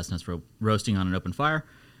 parentheses, Chestnuts Roasting on an Open Fire,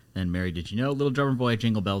 then Mary Did You Know, Little Drummer Boy,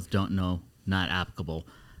 Jingle Bells, Don't Know, Not Applicable.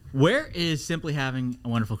 Where is Simply Having a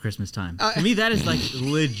Wonderful Christmas Time? To me, that is like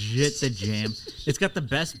legit the jam. It's got the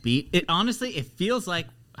best beat. It honestly, it feels like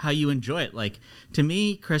how you enjoy it. Like, to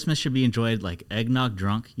me, Christmas should be enjoyed like eggnog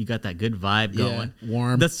drunk. You got that good vibe going.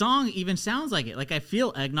 Warm. The song even sounds like it. Like, I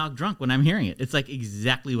feel eggnog drunk when I'm hearing it. It's like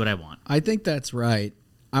exactly what I want. I think that's right.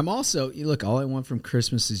 I'm also, look, All I Want from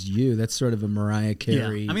Christmas Is You. That's sort of a Mariah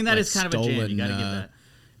Carey. Yeah. I mean, that is kind of a jam. You got to give that.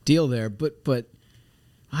 Deal there. But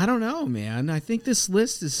I don't know, man. I think this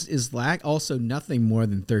list is also nothing more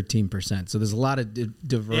than 13%. So there's a lot of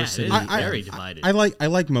diversity. Yeah, it is very divided. I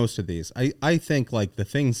like most of these. I think like the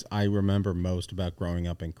things I remember most about growing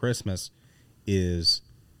up in Christmas is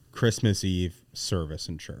Christmas Eve service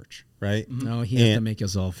in church, right? No, he had to make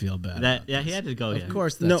us all feel bad. He had to go. Of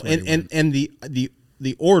course, that's no, why he went. and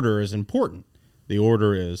the order is important. The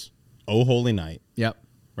order is Oh Holy Night. Yep.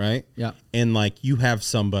 Right. Yep. And like you have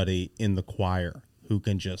somebody in the choir who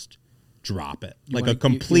can just drop it like a You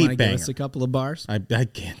complete wanna banger. give us a couple of bars. I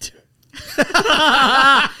can't do it.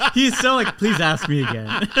 He's so like, please ask me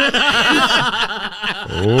again.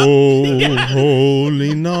 Oh,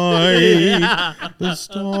 holy night, the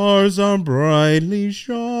stars are brightly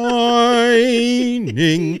shining.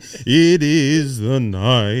 It is the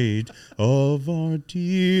night of our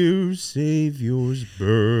dear Savior's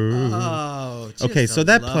birth. Oh, just okay, so a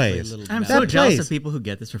that lovely plays. little I'm melody. so That jealous plays. of people who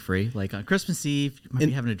get this for free. Like on Christmas Eve, you might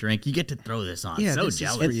be having a drink. You get to throw this on. Yeah, So this is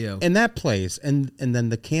jealous. for you. And that plays, and then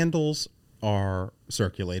the candles are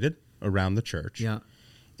circulated around the church. Yeah.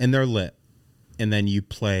 And they're lit. And then you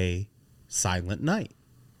play Silent Night.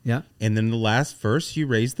 Yeah. And then the last verse, you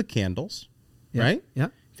raise the candles, Yeah. right? Yeah.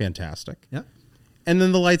 Fantastic. Yeah. And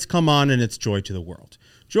then the lights come on, and it's Joy to the World.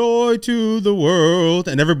 Joy to the world.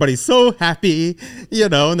 And everybody's so happy,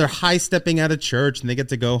 and they're high-stepping out of church, and they get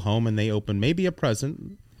to go home, and they open maybe a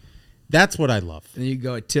present. That's what I love. And you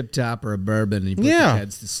go a Tip Top or a bourbon, and you put the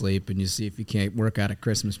heads to sleep, and you see if you can't work out a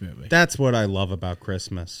Christmas movie. That's what I love about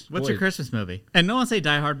Christmas. What's your Christmas movie? And no one say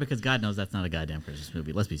Die Hard because God knows that's not a goddamn Christmas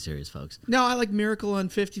movie. Let's be serious, folks. No, I like Miracle on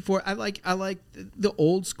 54. I like the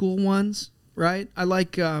old school ones, right? I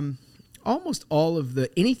like almost all of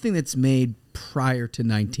anything that's made prior to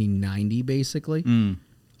 1990, basically.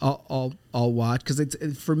 I'll watch because it's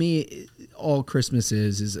for me. All Christmas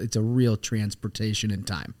is it's a real transportation in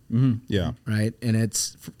time. Yeah. Right, and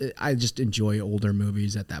I just enjoy older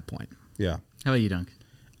movies at that point. Yeah. How about you, Dunk?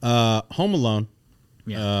 Home Alone.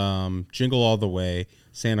 Yeah. Jingle All the Way.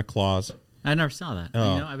 Santa Claus. I never saw that.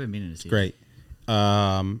 Oh. I've been meaning to see Great.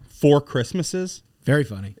 Four Christmases. Very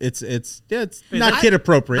funny. It's not kid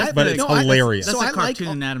appropriate, but it's hilarious. That's So a I like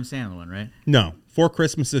cartoon Adam Sandler one, right? No, Four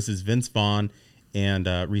Christmases is Vince Vaughn and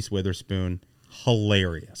Reese Witherspoon.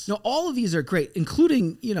 Hilarious. No, all of these are great,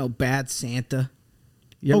 including Bad Santa.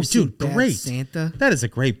 You ever seen Bad great Santa? That is a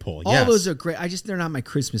great pull. All yes. those are great. They're not my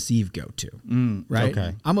Christmas Eve go-to. Right?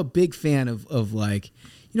 Okay. I'm a big fan of like,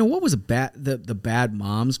 what was the Bad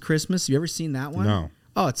Moms Christmas? You ever seen that one? No.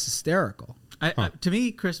 Oh, it's hysterical. To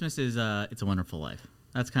me, Christmas is It's a Wonderful Life.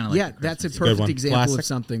 That's kind of like that's a Christmas. perfect one. example Classic. of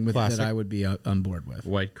something that I would be on board with.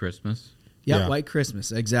 White Christmas. Yeah, Yeah. White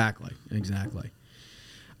Christmas. Exactly.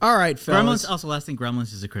 All right, fellas. Gremlins. Also, last thing,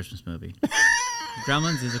 Gremlins is a Christmas movie.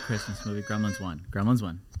 Gremlins is a Christmas movie. Gremlins 1. Gremlins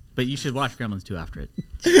 1. But you should watch Gremlins 2 after it.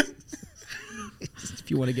 If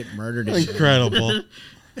you want to get murdered. Incredible.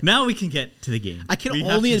 Now we can get to the game. I can We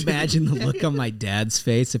have only to do the imagine the look on my dad's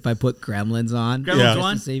face if I put Gremlins on. Gremlins Yeah.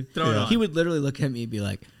 1, Christmas Eve. throw it on. He would literally look at me and be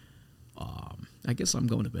like, I guess I'm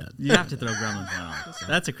going to bed. You have to throw Gremlins 1 on.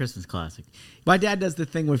 That's a Christmas classic. My dad does the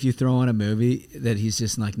thing where if you throw on a movie that he's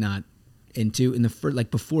just like not into, in the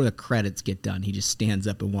before the credits get done, he just stands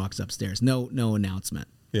up and walks upstairs. No announcement.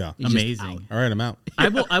 Yeah. He's just Amazing. All right, I'm out.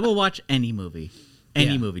 I will watch any movie.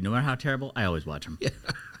 Any movie, no matter how terrible, I always watch them. Yeah.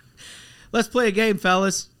 Let's play a game,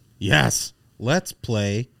 fellas. Yes. Let's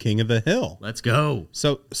play King of the Hill. Let's go.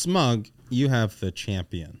 So, Smug, you have the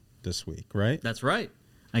champion this week, right? That's right.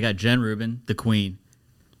 I got Jen Rubin, the queen,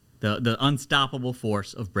 the unstoppable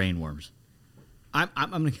force of brainworms. I'm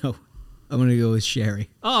gonna go. I'm gonna go with Sherry.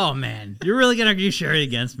 Oh man, you're really gonna use Sherry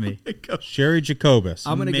against me? Sherry Jacobus.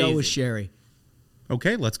 I'm gonna go with Sherry.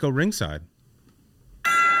 Okay, let's go ringside.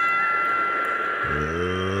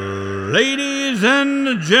 Ladies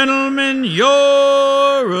and gentlemen,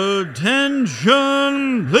 your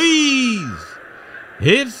attention, please.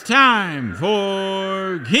 It's time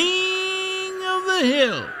for King of the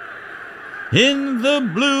Hill. In the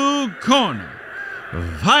blue corner,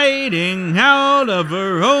 fighting out of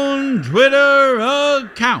her own Twitter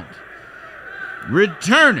account,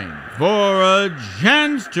 returning for a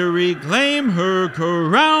chance to reclaim her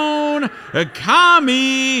crown,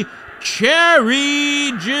 Kami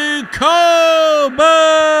Cherry Jacobus.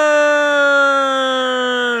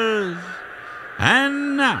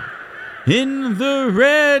 And now, in the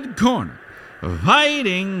red corner,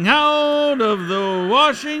 fighting out of the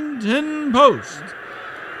Washington Post,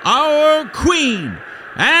 our queen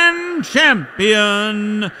and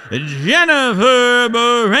champion, Jennifer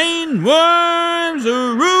Brainworms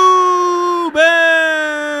Rubin.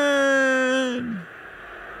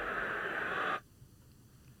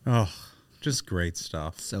 Oh, just great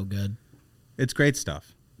stuff. So good. It's great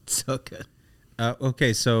stuff. So good.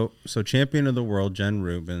 Okay, so champion of the world, Jen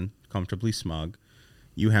Rubin, comfortably Smug.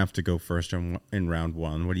 You have to go first in round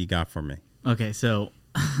one. What do you got for me? Okay, so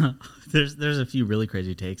there's a few really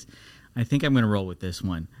crazy takes. I think I'm going to roll with this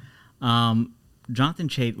one. Jonathan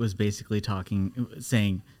Chait was basically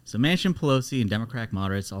saying, so Manchin, Pelosi, and Democratic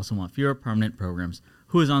moderates also want fewer permanent programs.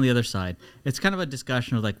 Who is on the other side? It's kind of a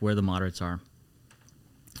discussion of like where the moderates are.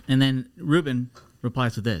 And then Rubin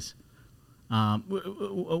replies with this.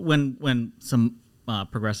 When some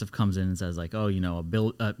progressive comes in and says like, oh, you know, a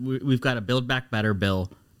bill, we've got a Build Back Better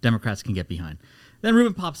bill Democrats can get behind. Then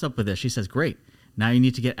Rubin pops up with this. She says, great. Now you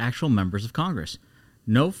need to get actual members of Congress.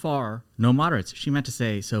 No moderates. She meant to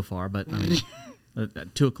say so far, but I mean,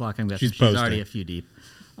 at 2 o'clock, I'm guessing she's already a few deep.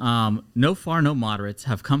 No moderates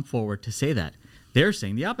have come forward to say that. They're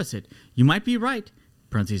saying the opposite. You might be right.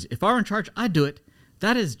 Parentheses, if I were in charge, I'd do it.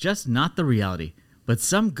 That is just not the reality. But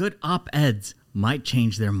some good op-eds might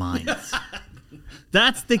change their minds.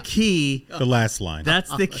 That's the key. The last line. That's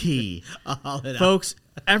the key. Folks,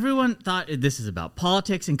 everyone thought this is about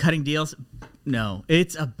politics and cutting deals. No,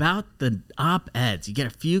 it's about the op-eds. You get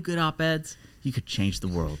a few good op-eds, you could change the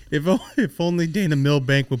world. If only Dana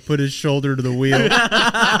Milbank would put his shoulder to the wheel.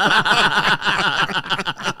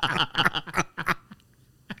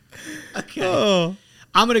 Okay. Oh.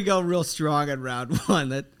 I'm going to go real strong on round one.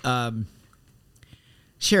 That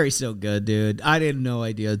Sherry's so good, dude. I didn't know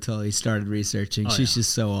idea until he started researching. She's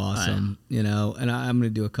just so awesome, you know. And I'm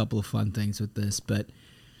going to do a couple of fun things with this. But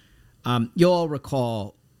you'll all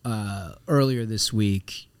recall earlier this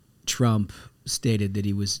week, Trump stated that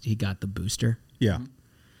he got the booster. Yeah.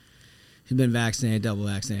 He's been vaccinated, double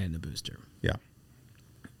vaccinated, and the booster. Yeah.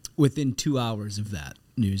 Within 2 hours of that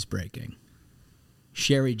news breaking,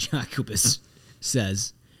 Sherry Jacobus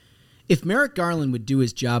says, if Merrick Garland would do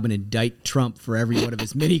his job and indict Trump for every one of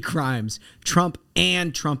his many crimes, Trump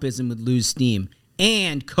and Trumpism would lose steam,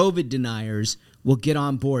 and COVID deniers will get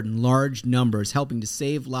on board in large numbers, helping to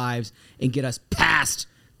save lives and get us past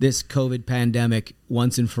this COVID pandemic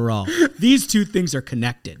once and for all. These two things are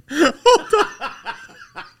connected.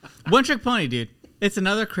 One trick pony, dude. It's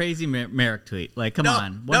another crazy Merrick tweet. Like, come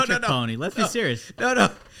on. One trick pony. Let's be serious. No.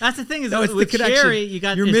 That's the thing is it's with the connection. Sherry,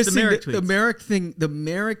 you're missing the Merrick tweets. The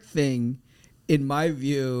Merrick thing, in my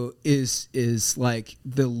view, is like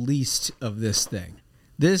the least of this thing.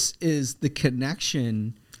 This is the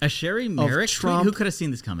connection. A Sherry Merrick tweet? Who could have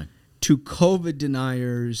seen this coming? To COVID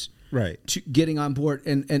deniers. Right. To getting on board.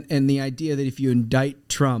 And the idea that if you indict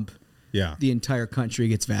Trump, the entire country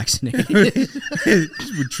gets vaccinated.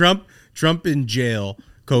 Trump in jail,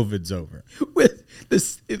 COVID's over. With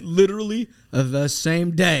this, literally the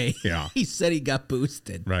same day, he said he got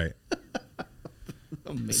boosted. Right.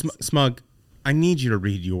 Smug, I need you to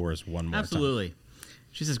read yours one more time. Absolutely.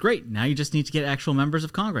 She says, great, now you just need to get actual members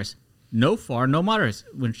of Congress. No moderates.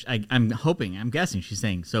 Which I'm guessing she's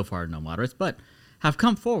saying so far no moderates, but have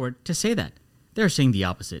come forward to say that. They're saying the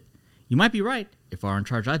opposite. You might be right. If I were in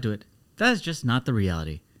charge, I'd do it. That is just not the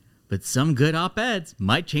reality. But some good op-eds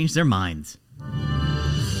might change their minds.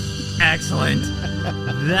 Excellent.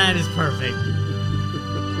 That is perfect.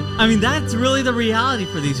 I mean, that's really the reality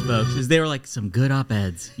for these folks. Is they were like some good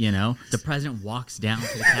op-eds. You know, the president walks down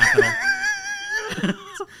to the Capitol.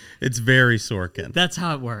 It's very Sorkin. That's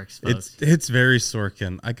how it works, folks. It's very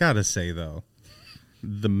Sorkin. I gotta say though,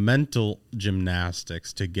 the mental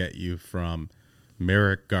gymnastics to get you from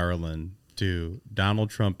Merrick Garland to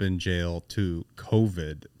Donald Trump in jail to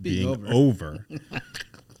COVID being over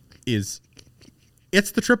it's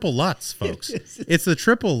the triple Lutz, folks. It's the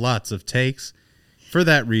triple Lutz of takes. For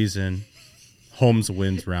that reason, Holmes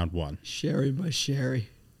wins round 1. Sherry by Sherry.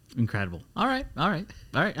 Incredible. All right.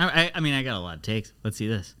 I mean, I got a lot of takes. Let's see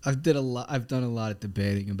this. I've done a lot of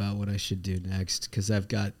debating about what I should do next because I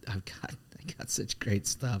got such great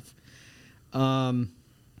stuff. I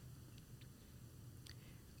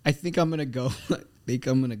think I'm gonna go. I think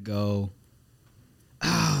I'm gonna go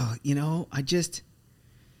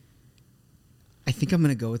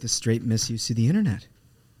with a straight misuse of the internet.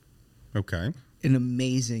 Okay. An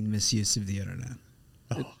amazing misuse of the internet.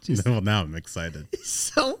 Well, now I'm excited.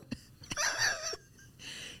 So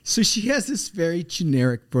she has this very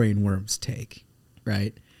generic brainworms take,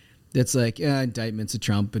 right? That's like indictments of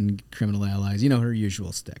Trump and criminal allies. You know, her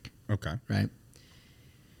usual stick. Okay. Right?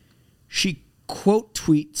 She quote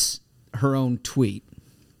tweets her own tweet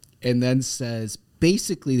and then says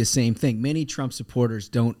basically the same thing. Many Trump supporters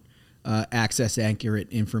don't access accurate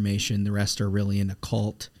information. The rest are really in a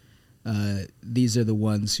cult. These are the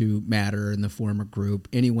ones who matter in the former group.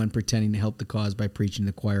 Anyone pretending to help the cause by preaching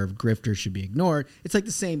the choir of grifters should be ignored. It's like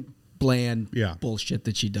the same bland bullshit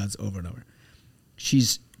that she does over and over.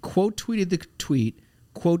 She's quote tweeted the tweet,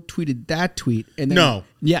 quote tweeted that tweet, and then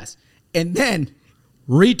and then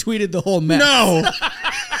retweeted the whole mess. No.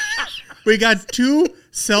 We got 2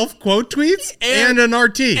 self-quote tweets and an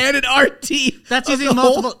RT. And an RT. That's using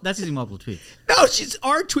multiple. That's using multiple tweets. No, she's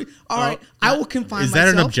our tweet. All right, I will confine myself. Is that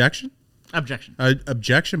an objection? Objection.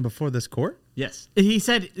 Objection before this court? Yes. He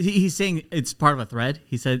said he's saying it's part of a thread.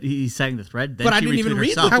 He said he's citing the thread. Then but she I didn't even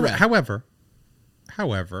read the thread.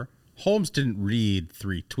 However, Holmes didn't read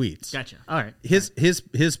 3 tweets. Gotcha. All right.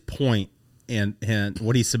 His point and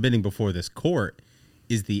what he's submitting before this court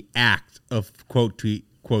is the act of quote tweet,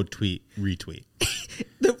 retweet.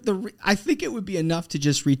 I think it would be enough to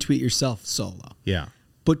just retweet yourself solo. Yeah.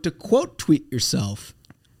 But to quote tweet yourself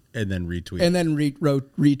and then retweet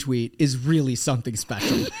retweet is really something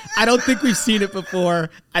special. I don't think we've seen it before.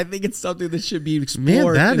 I think it's something that should be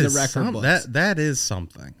explored in the record books. That is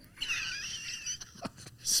something.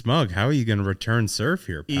 Smug, how are you going to return serve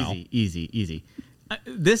here, pal? Easy.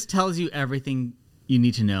 This tells you everything you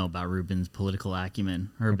need to know about Rubin's political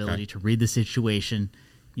acumen, her ability to read the situation.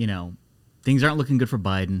 You know, things aren't looking good for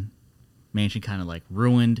Biden. Manchin kind of like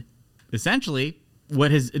ruined, essentially,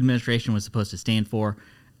 what his administration was supposed to stand for.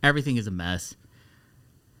 Everything is a mess.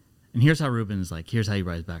 And here's how Rubin's like, here's how you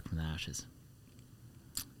rise back from the ashes.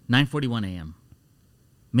 9:41 a.m.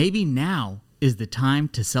 Maybe now is the time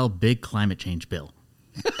to sell big climate change bill.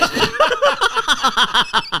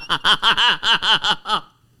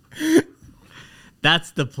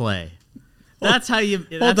 That's the play. That's how you.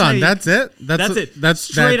 Hold on. That's it. That's it.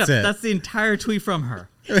 Straight up. That's the entire tweet from her.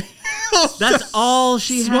 That's all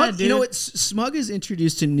she had, dude. You know what? Smug is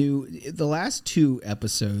introduced to the last 2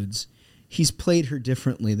 episodes. He's played her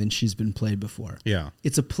differently than she's been played before. Yeah.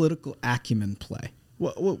 It's a political acumen play.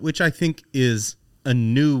 Which I think is a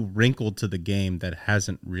new wrinkle to the game that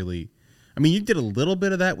hasn't really. I mean, you did a little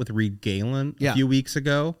bit of that with Reed Galen a few weeks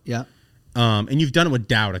ago. Yeah. And you've done it with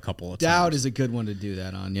Dowd a couple of times. Dowd is a good one to do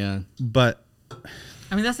that on, yeah. But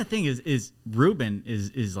I mean, that's the thing is Rubin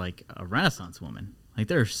is like a Renaissance woman. Like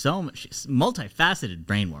there are so much multifaceted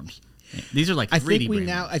brainworms. These are like 3D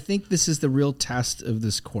I think this is the real test of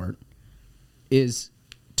this court is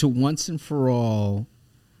to once and for all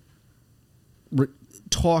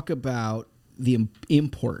talk about the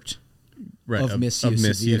import of misuse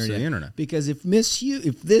of the internet. Because if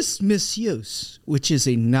this misuse, which is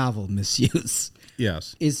a novel misuse,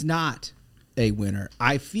 is not a winner,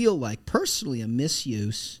 I feel like personally a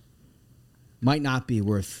misuse might not be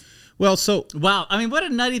worth. Well, so wow, I mean, what a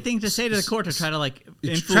nutty thing to say to the court to try to like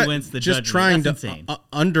influence the judge. Just trying That's to insane.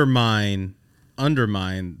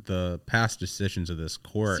 undermine the past decisions of this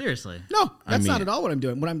court. Seriously, no, that's not at all what I'm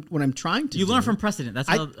doing. What I'm trying to. You learn from precedent. That's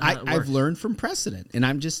how I've learned from precedent, and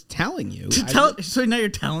I'm just telling you. So now you're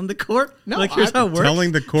telling the court? No, like here's how it works.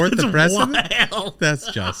 Telling the court the precedent. Wild.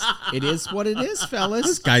 That's just. It is what it is, fellas.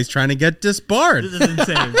 This guy's trying to get disbarred. This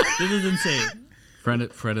is insane. Friend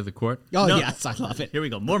of the court? Oh, no. Yes, I love it. Here we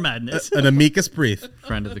go. More madness. An amicus brief.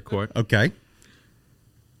 Friend of the court. Okay.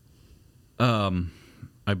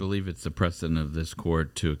 I believe it's the precedent of this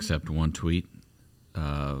court to accept one tweet,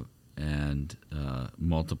 and and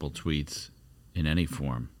multiple tweets in any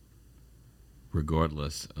form,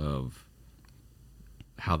 regardless of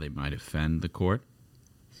how they might offend the court,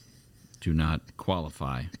 do not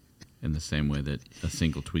qualify in the same way that a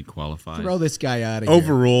single tweet qualifies. Throw this guy out of here.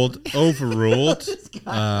 Overruled.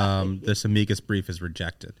 This amicus brief is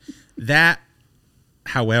rejected. That,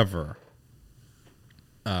 however,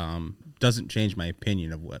 doesn't change my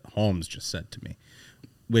opinion of what Holmes just said to me,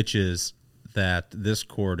 which is that this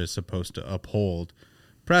court is supposed to uphold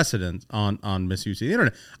precedent on misuse of the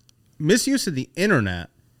internet. Misuse of the internet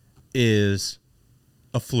is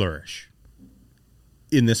a flourish,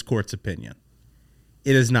 in this court's opinion.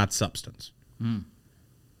 It is not substance.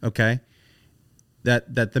 Okay?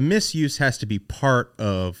 That the misuse has to be part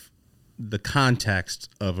of the context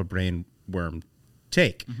of a brainworm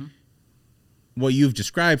take. What you've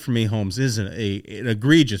described for me, Holmes, is an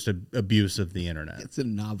egregious abuse of the internet. It's a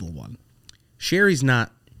novel one. Sherry's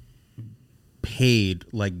not paid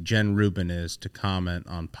like Jen Rubin is to comment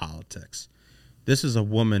on politics. This is a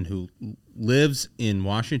woman who lives in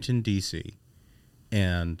Washington, D.C.,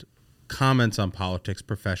 and comments on politics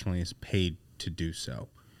professionally, is paid to do so.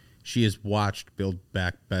 She has watched Build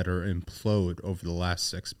Back Better implode over the last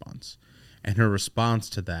 6 months. And her response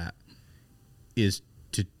to that is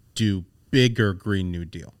to do bigger Green New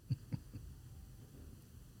Deal.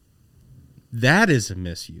 That is a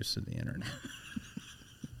misuse of the internet.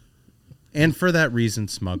 And for that reason,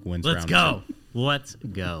 Smug wins round two. Let's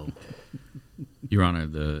go. Your Honor,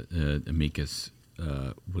 the amicus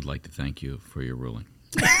would like to thank you for your ruling.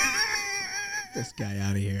 This guy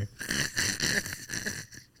out of here.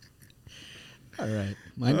 All right.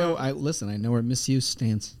 I know where misuse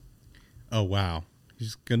stands. Oh, wow.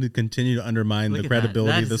 He's going to continue to undermine the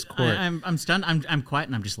credibility of this court. I'm stunned. I'm quiet,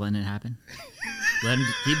 and I'm just letting it happen. Let him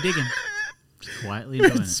keep digging. Just quietly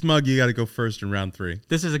doing it. Smug, you got to go first in round 3.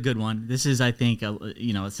 This is a good one. This is, I think,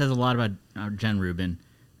 it says a lot about Jen Rubin.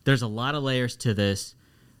 There's a lot of layers to this.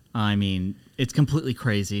 I mean, it's completely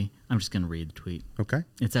crazy. I'm just going to read the tweet. Okay.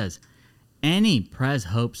 It says, any Prez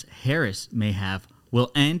hopes Harris may have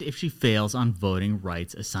will end if she fails on voting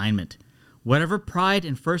rights assignment. Whatever pride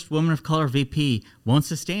and first woman of color VP won't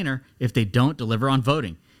sustain her if they don't deliver on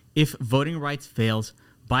voting. If voting rights fails,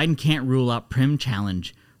 Biden can't rule out prim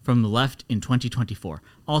challenge from the left in 2024.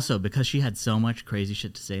 Also, because she had so much crazy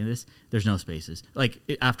shit to say in this, there's no spaces. Like,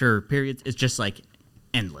 after periods, it's just like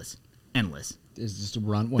endless. It's just a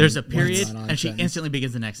run. There's a period, and she instantly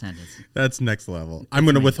begins the next sentence. That's next level. I'm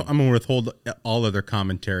going to withhold all other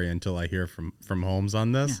commentary until I hear from Holmes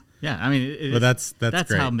on this. Yeah. I mean, but that's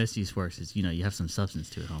great. How misuse works. Is you have some substance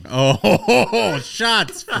to it, Holmes. Oh,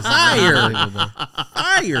 shots fired!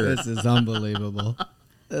 Fire! This is unbelievable.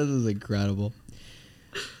 This is incredible.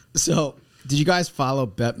 So, did you guys follow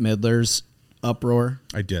Bette Midler's uproar?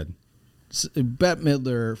 I did. Bette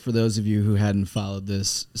Midler, for those of you who hadn't followed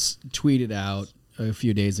this, tweeted out a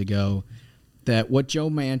few days ago that what Joe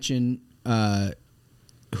Manchin,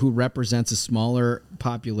 who represents a smaller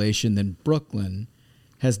population than Brooklyn,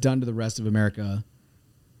 has done to the rest of America,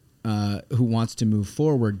 who wants to move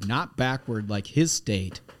forward, not backward like his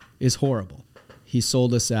state, is horrible. He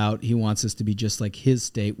sold us out. He wants us to be just like his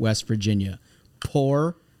state, West Virginia,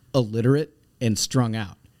 poor, illiterate, and strung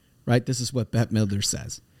out. Right? This is what Bette Midler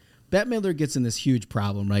says. Bette Midler gets in this huge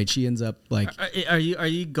problem, right? She ends up like... Are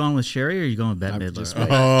you going with Sherry or are you going with Bette Midler? Just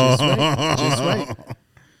wait.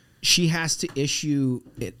 She has to issue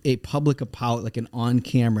a public apology, like an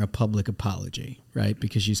on-camera public apology, right?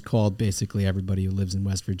 Because she's called basically everybody who lives in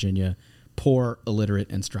West Virginia poor, illiterate,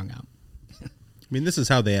 and strung out. I mean, this is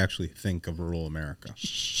how they actually think of rural America.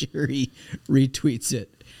 Sherry retweets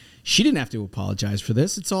it. She didn't have to apologize for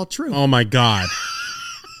this. It's all true. Oh, my God.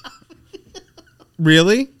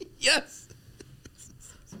 Really? Yes.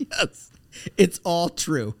 It's all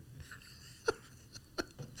true.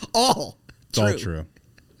 It's all true.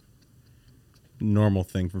 Normal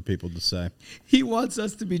thing for people to say. He wants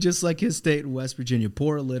us to be just like his state in West Virginia,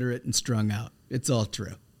 poor, illiterate, and strung out. It's all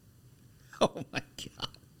true. Oh, my God.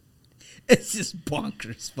 It's just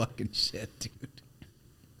bonkers fucking shit, dude.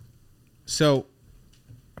 So,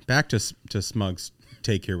 back to Smug's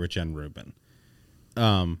take here with Jen Rubin.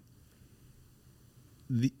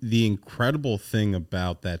 The incredible thing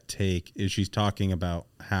about that take is she's talking about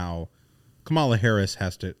how Kamala Harris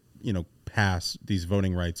has to, pass these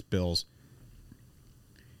voting rights bills.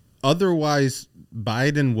 Otherwise,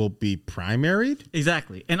 Biden will be primaried?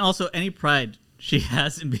 Exactly. And also, any pride she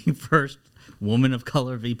has in being first woman of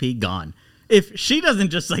color VP, gone. if she doesn't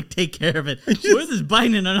just like take care of it, what is this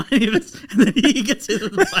Biden and any of this? And then he gets hit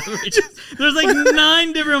with the vibrations. There's like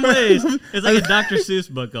 9 different ways. It's like a Dr. Seuss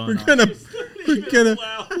book going on. We're gonna.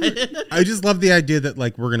 I just love the idea that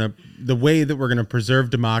like the way that we're gonna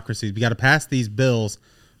preserve democracy. We got to pass these bills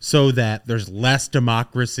so that there's less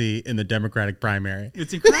democracy in the Democratic primary.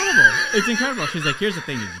 It's incredible. It's incredible. She's like, here's the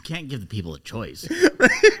thing: you can't give the people a choice.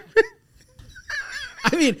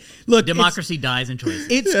 I mean, look, democracy dies in choices.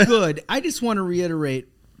 It's good. I just want to reiterate: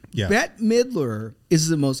 Bette Midler is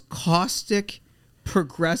the most caustic,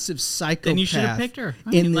 progressive psychopath. Then you should have picked her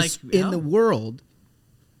in the world.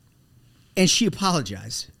 And she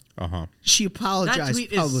apologized. She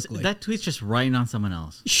apologized publicly. That tweet's just writing on someone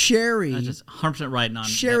else. Sherry, that's just 100% writing on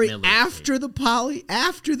Sherry. After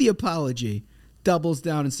the apology, doubles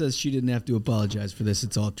down and says she didn't have to apologize for this.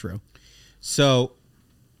 It's all true. So,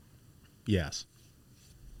 yes.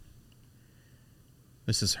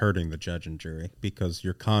 This is hurting the judge and jury because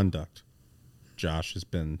your conduct, Josh, has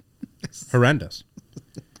been horrendous.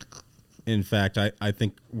 In fact, I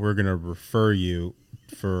think we're going to refer you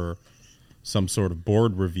for some sort of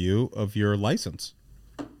board review of your license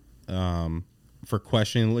for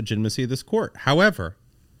questioning the legitimacy of this court. However,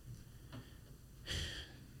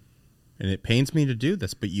 and it pains me to do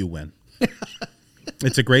this, but you win.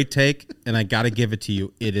 It's a great take, and I got to give it to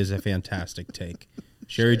you. It is a fantastic take.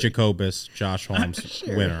 Sherry Jacobus, Josh Holmes,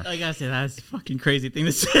 winner. I gotta say, that's a fucking crazy thing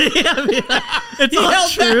to say. I mean, it's all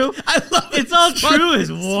true. It's all true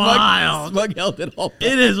is wild. Smug held it all.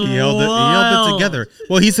 It is wild. He held it together.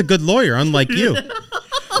 Well, he's a good lawyer, unlike you.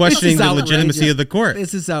 Questioning the legitimacy of the court.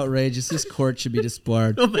 This is outrageous. This court should be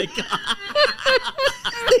disbarred. Oh, my God.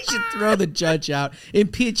 They should throw the judge out.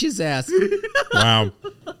 Impeach his ass. Wow.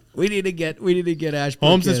 We need to get Ashbrook.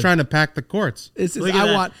 Holmes is trying to pack the courts. This is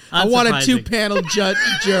I want a 2-panel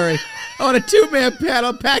jury. I want a 2-man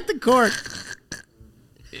panel. Pack the court.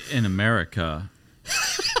 In America,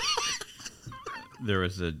 there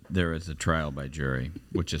is a trial by jury,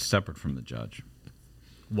 which is separate from the judge.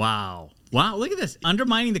 Wow! Look at this,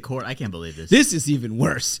 undermining the court. I can't believe this. This is even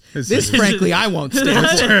worse. This frankly, I won't stand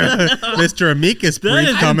for. Mr. Amicus brief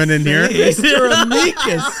coming in here. Mr.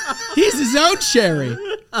 Amicus. He's his own Sherry.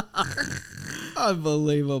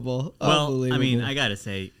 Unbelievable. Well, I mean, I gotta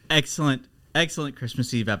say, excellent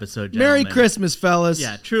Christmas Eve episode, gentlemen. Merry Christmas, fellas.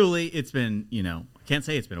 Yeah, truly, it's been, can't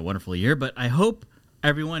say it's been a wonderful year, but I hope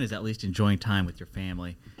everyone is at least enjoying time with your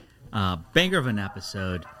family. Banger of an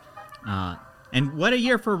episode. And what a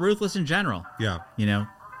year for Ruthless in general. Yeah.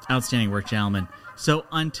 Outstanding work, gentlemen. So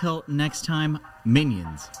until next time,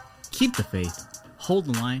 minions, keep the faith, hold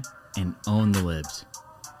the line, and own the libs.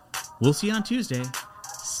 We'll see you on Tuesday.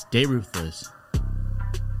 Stay ruthless.